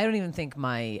 I don't even think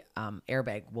my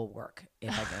airbag will work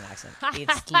if I get in an accident.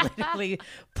 It's literally,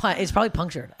 it's probably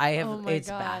punctured. Oh my it's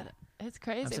God. bad. It's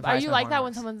crazy. Are surprised you my like horn that when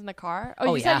works. someone's in the car?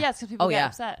 Oh, you said yes because people get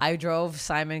upset. I drove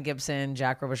Simon Gibson,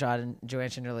 Jack Robichaud, and Joanne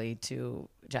Schinderly to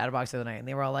Chatterbox the other night, and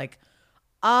they were all like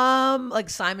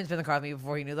Simon's been in the car with me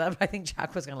before he knew that, but I think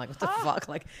Jack was gonna like, what the fuck?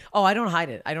 Like, I don't hide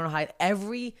it. I don't hide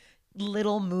every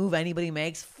little move anybody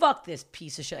makes. Fuck this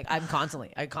piece of shit. Like, I'm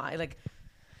constantly, But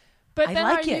I then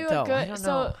like are it, you though. a good? I don't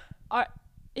know.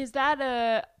 Is that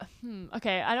a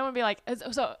okay? I don't want to be like.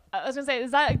 So I was gonna say,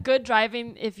 is that good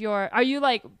driving? Are you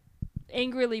like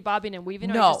angrily bobbing and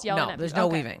weaving, or just yelling at there's people?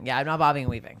 no weaving. Yeah, I'm not bobbing and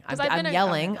weaving. I'm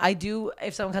yelling. Okay. I do.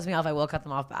 If someone cuts me off, I will cut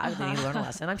them off back. They need to learn a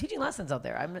lesson. I'm teaching lessons out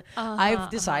there. I've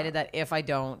decided that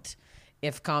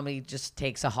if comedy just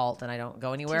takes a halt and I don't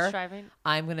go anywhere, driving?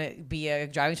 I'm going to be a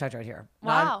driving instructor out here.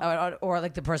 Wow. Or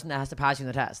like the person that has to pass you in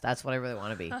the test. That's what I really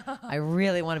want to be. I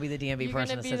really want to be the DMV You're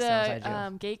person gonna that be sits alongside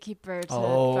you. the gatekeeper to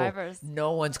Oh, drivers.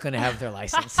 no one's going to have their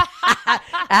license.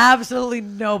 Absolutely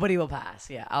nobody will pass.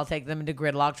 Yeah, I'll take them into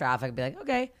gridlock traffic and be like,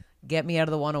 okay, get me out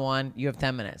of the 101. You have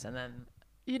 10 minutes. And then...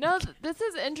 This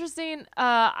is interesting.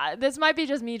 This might be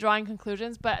just me drawing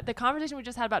conclusions, but the conversation we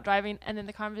just had about driving and then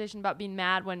the conversation about being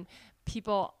mad when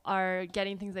people are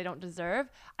getting things they don't deserve,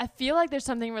 I feel like there's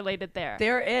something related there.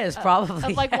 There is probably.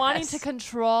 Of like wanting to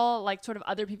control like sort of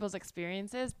other people's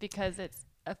experiences because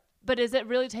but is it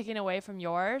really taking away from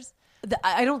yours?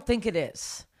 I don't think it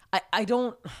is. I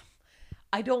don't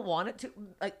want it to.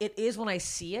 Like, it is when I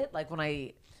see it, like when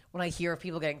I hear of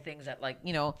people getting things that, like,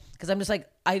 because I'm just like,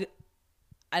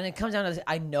 and it comes down to this,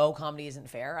 I know comedy isn't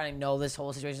fair, and I know this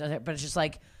whole situation isn't fair, but it's just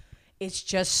like, it's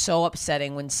just so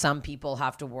upsetting when some people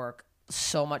have to work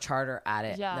so much harder at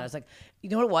it. Yeah. And I was like, you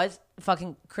know what it was?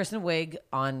 Fucking Kristen Wiig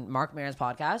on Mark Maron's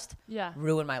podcast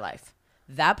ruined my life.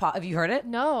 Have you heard it?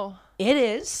 No. It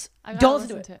is. I gotta Don't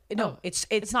listen listen to it. to it. No, Oh.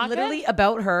 it's not literally good?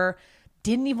 about her.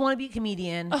 Didn't even want to be a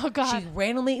comedian. Oh, God. She's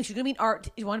gonna be she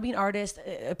wanted to be an artist,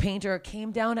 a painter.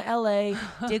 Came down to LA,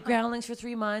 did Groundlings for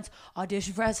 3 months,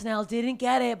 auditioned for SNL, didn't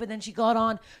get it, but then she got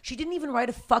on. She didn't even write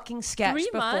a fucking sketch 3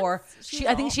 before. months?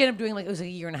 I think she ended up doing, like, it was like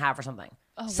a year and a half or something.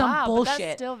 Oh, Some wow, but bullshit.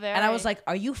 that's still And I was like,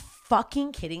 are you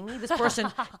fucking kidding me? This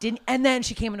person didn't. And then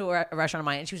she came into a restaurant of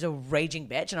mine and she was a raging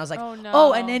bitch. And I was like, Oh, no.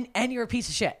 oh, and you're a piece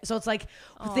of shit. So it's like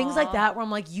things like that where I'm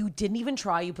like, you didn't even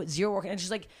try. You put zero work in. And she's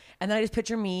like, and then I just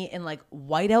picture me in like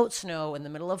whiteout snow in the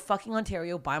middle of fucking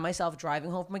Ontario by myself,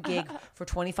 driving home from a gig for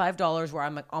 $25 where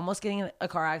I'm like almost getting in a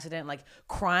car accident, like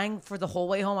crying for the whole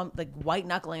way home. I'm like white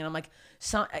knuckling. And I'm like,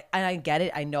 and I get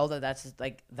it. I know that's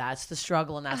the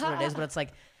struggle and that's what it is. But it's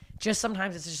like, just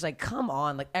sometimes it's just like, come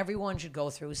on, like everyone should go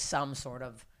through some sort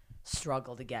of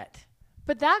struggle to get.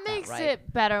 But that makes right.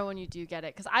 it better when you do get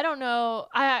it, because I don't know.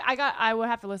 I would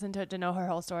have to listen to it to know her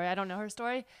whole story. I don't know her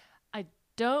story. I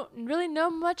don't really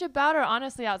know much about her,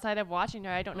 honestly, outside of watching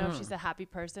her. I don't know if she's a happy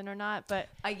person or not. But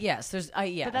yes. But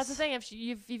that's the thing. If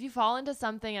you fall into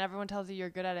something and everyone tells you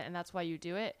you're good at it and that's why you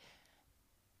do it,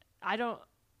 I don't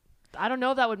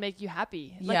know if that would make you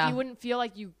happy. Like, you wouldn't feel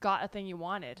like you got a thing you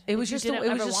wanted. It was just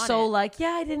so like,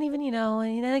 yeah, I didn't even,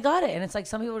 and then I got it. And it's like,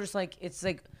 some people are just like, it's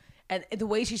like, and the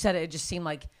way she said it, it just seemed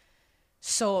like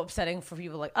so upsetting for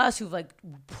people like us who've like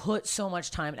put so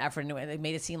much time and effort into it. And it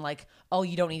made it seem like, oh,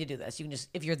 you don't need to do this. You can just,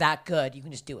 if you're that good, you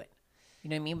can just do it. You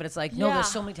know what I mean? But it's like, no, there's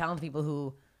so many talented people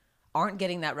who aren't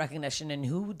getting that recognition and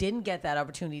who didn't get that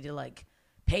opportunity to like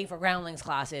pay for Groundlings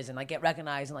classes and like get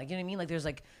recognized and like, you know what I mean? Like, there's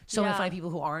like so many funny people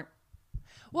who aren't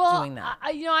doing that.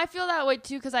 I feel that way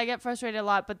too, because I get frustrated a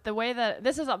lot. But the way that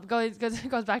this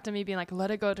goes back to me being like, let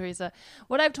it go, Teresa.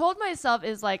 What I've told myself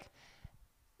is like,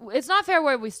 it's not fair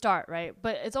where we start, right?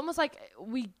 But it's almost like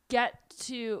we get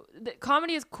to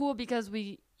comedy is cool because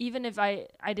even if I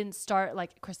didn't start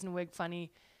like Kristen Wiig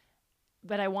funny,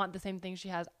 but I want the same thing she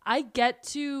has, I get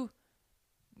to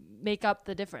make up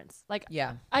the difference. Like,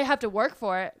 I have to work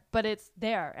for it, but it's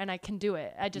there and I can do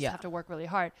it. I just have to work really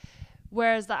hard.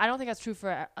 Whereas I don't think that's true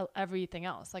for everything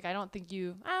else. Like, I don't think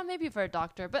maybe for a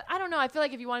doctor, but I don't know. I feel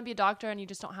like if you want to be a doctor and you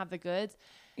just don't have the goods,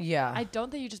 I don't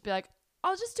think you just be like,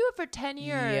 I'll just do it for 10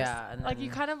 years. Yeah. Like, you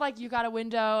kind of like, you got a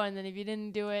window, and then if you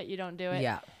didn't do it, you don't do it.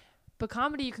 Yeah. But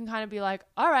comedy, you can kind of be like,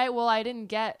 all right, well, I didn't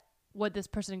get what this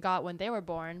person got when they were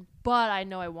born, but I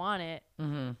know I want it.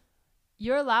 Mm-hmm.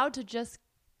 You're allowed to just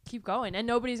keep going, and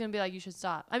nobody's going to be like, you should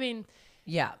stop. I mean,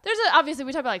 yeah, there's obviously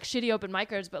we talk about like shitty open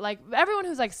micers, but like everyone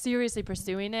who's like seriously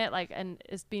pursuing it, like, and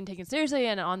is being taken seriously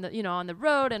and on the, on the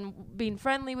road and being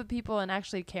friendly with people and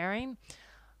actually caring,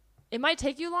 it might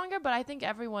take you longer, but I think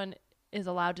everyone is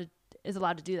allowed to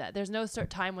do that. There's no certain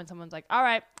time when someone's like, all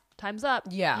right, time's up.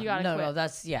 Yeah. You gotta quit. No,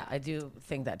 that's, I do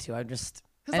think that too. I'm just,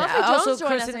 because Leslie Jones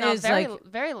joined SNL very,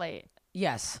 very late.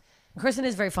 Yes. Kristen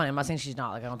is very funny. I'm not saying she's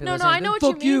not. Like, I don't people No, say, I know what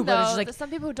you mean, but though. it's just like, some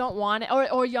people who don't want it,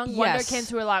 or young wonder kids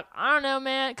who are like, I don't know,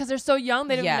 man, because they're so young,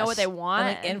 they don't even know what they want.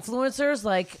 And like influencers,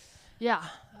 like, yeah,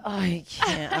 I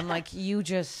can't. I'm like, you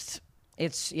just,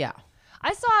 it's, yeah.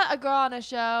 I saw a girl on a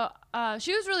show.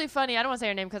 She was really funny. I don't want to say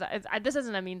her name because this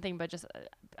isn't a mean thing, but just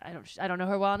I don't know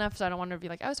her well enough, so I don't want her to be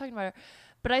like, I was talking about her.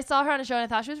 But I saw her on a show and I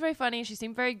thought she was very funny. She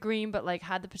seemed very green, but like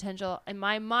had the potential. And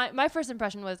my first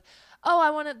impression was,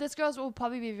 this girl will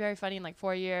probably be very funny in like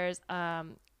 4 years.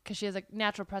 Because she has a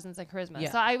natural presence and charisma. Yeah.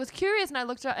 So I was curious and I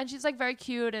looked her up, and she's like very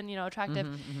cute and, attractive.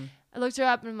 Mm-hmm. I looked her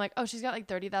up and I'm like, oh, she's got like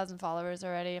 30,000 followers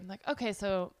already. I'm like, okay,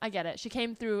 so I get it. She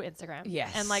came through Instagram.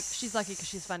 Yes. And like, she's lucky because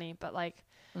she's funny, but like,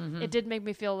 Mm-hmm. it did make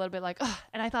me feel a little bit like,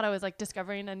 and I thought I was like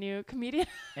discovering a new comedian.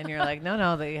 And you're like,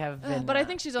 no, they have been. But I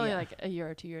think she's only like a year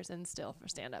or 2 years in still for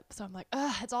stand up. So I'm like,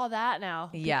 it's all that now.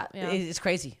 Yeah, it's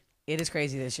crazy. It is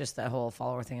crazy. It's just that whole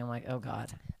follower thing. I'm like, oh God.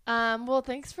 Well,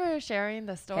 thanks for sharing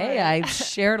the story. Hey, I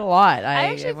shared a lot. I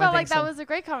actually felt like that was a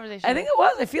great conversation. I think it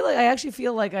was. I actually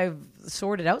feel like I've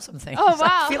sorted out some things. Oh,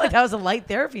 wow. I feel like that was a light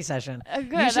therapy session.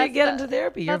 Good. You should get into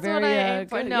therapy. You're that's very what I aim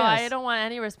for. good. No, yes. I don't want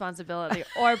any responsibility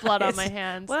or blood on my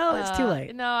hands. Well, it's too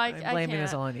late. No, I'm I blaming can't.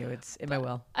 this all on you. It's in my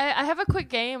will. I have a quick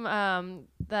game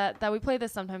that we play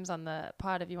this sometimes on the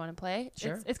pod if you want to play.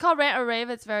 Sure. It's called Rant or Rave.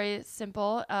 It's very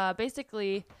simple.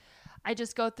 Basically, I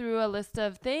just go through a list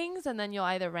of things and then you'll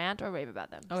either rant or rave about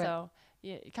them. Okay. So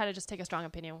you kind of just take a strong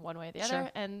opinion one way or the other.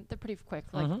 Sure. And they're pretty quick,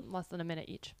 like less than a minute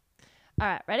each. All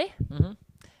right, ready? Mm-hmm.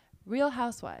 Real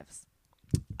Housewives.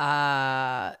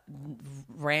 Rant.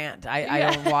 I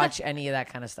don't watch any of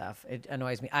that kind of stuff. It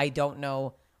annoys me. I don't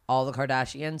know all the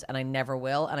Kardashians, and I never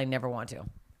will, and I never want to.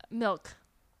 Milk.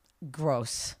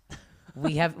 Gross.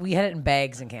 We had it in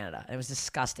bags in Canada, and it was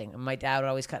disgusting. And my dad would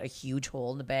always cut a huge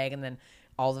hole in the bag, and then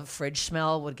all the fridge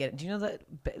smell would get. Do you know that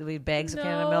we had bags of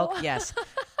Canada milk? Yes.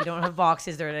 We don't have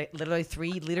boxes. They're like literally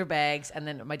 3-liter bags, and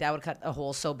then my dad would cut a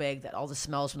hole so big that all the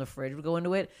smells from the fridge would go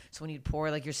into it. So when you'd pour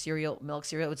like your milk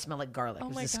cereal, it would smell like garlic. Oh,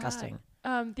 it was disgusting.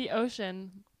 God. The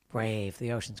ocean. Brave.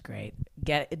 The ocean's great.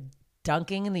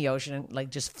 Dunking in the ocean, like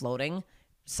just floating,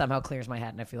 somehow clears my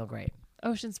head, and I feel great.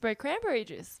 Ocean spray cranberry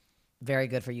juice. Very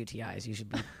good for UTIs. You should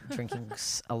be drinking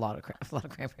a lot of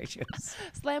cranberry juice.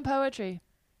 Slam poetry.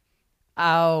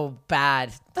 Oh,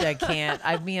 bad. I can't.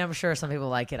 I mean, I'm sure some people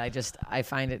like it. I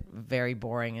find it very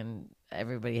boring, and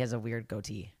everybody has a weird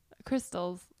goatee.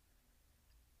 Crystals.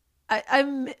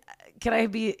 Can I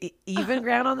be even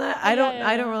ground on that? I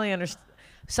don't really understand.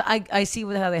 So I see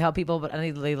how they help people, but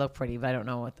they look pretty, but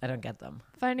I don't get them.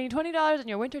 Finding $20 in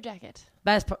your winter jacket.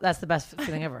 That's the best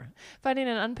feeling ever. Finding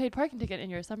an unpaid parking ticket in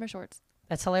your summer shorts.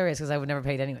 That's hilarious because I would never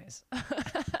paid anyways.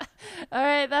 All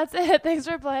right, that's it. Thanks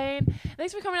for playing.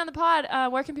 Thanks for coming on the pod.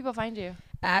 Where can people find you?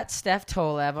 At Steph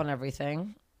Tolev on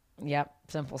everything. Yep,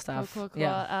 simple stuff. Cool.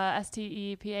 Yeah.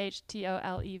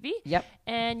 STEPHTOLEV. Yep.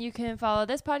 And you can follow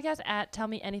this podcast at Tell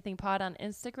Me Anything Pod on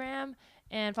Instagram,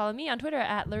 and follow me on Twitter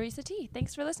at Larissa T.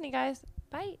 Thanks for listening, guys.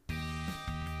 Bye.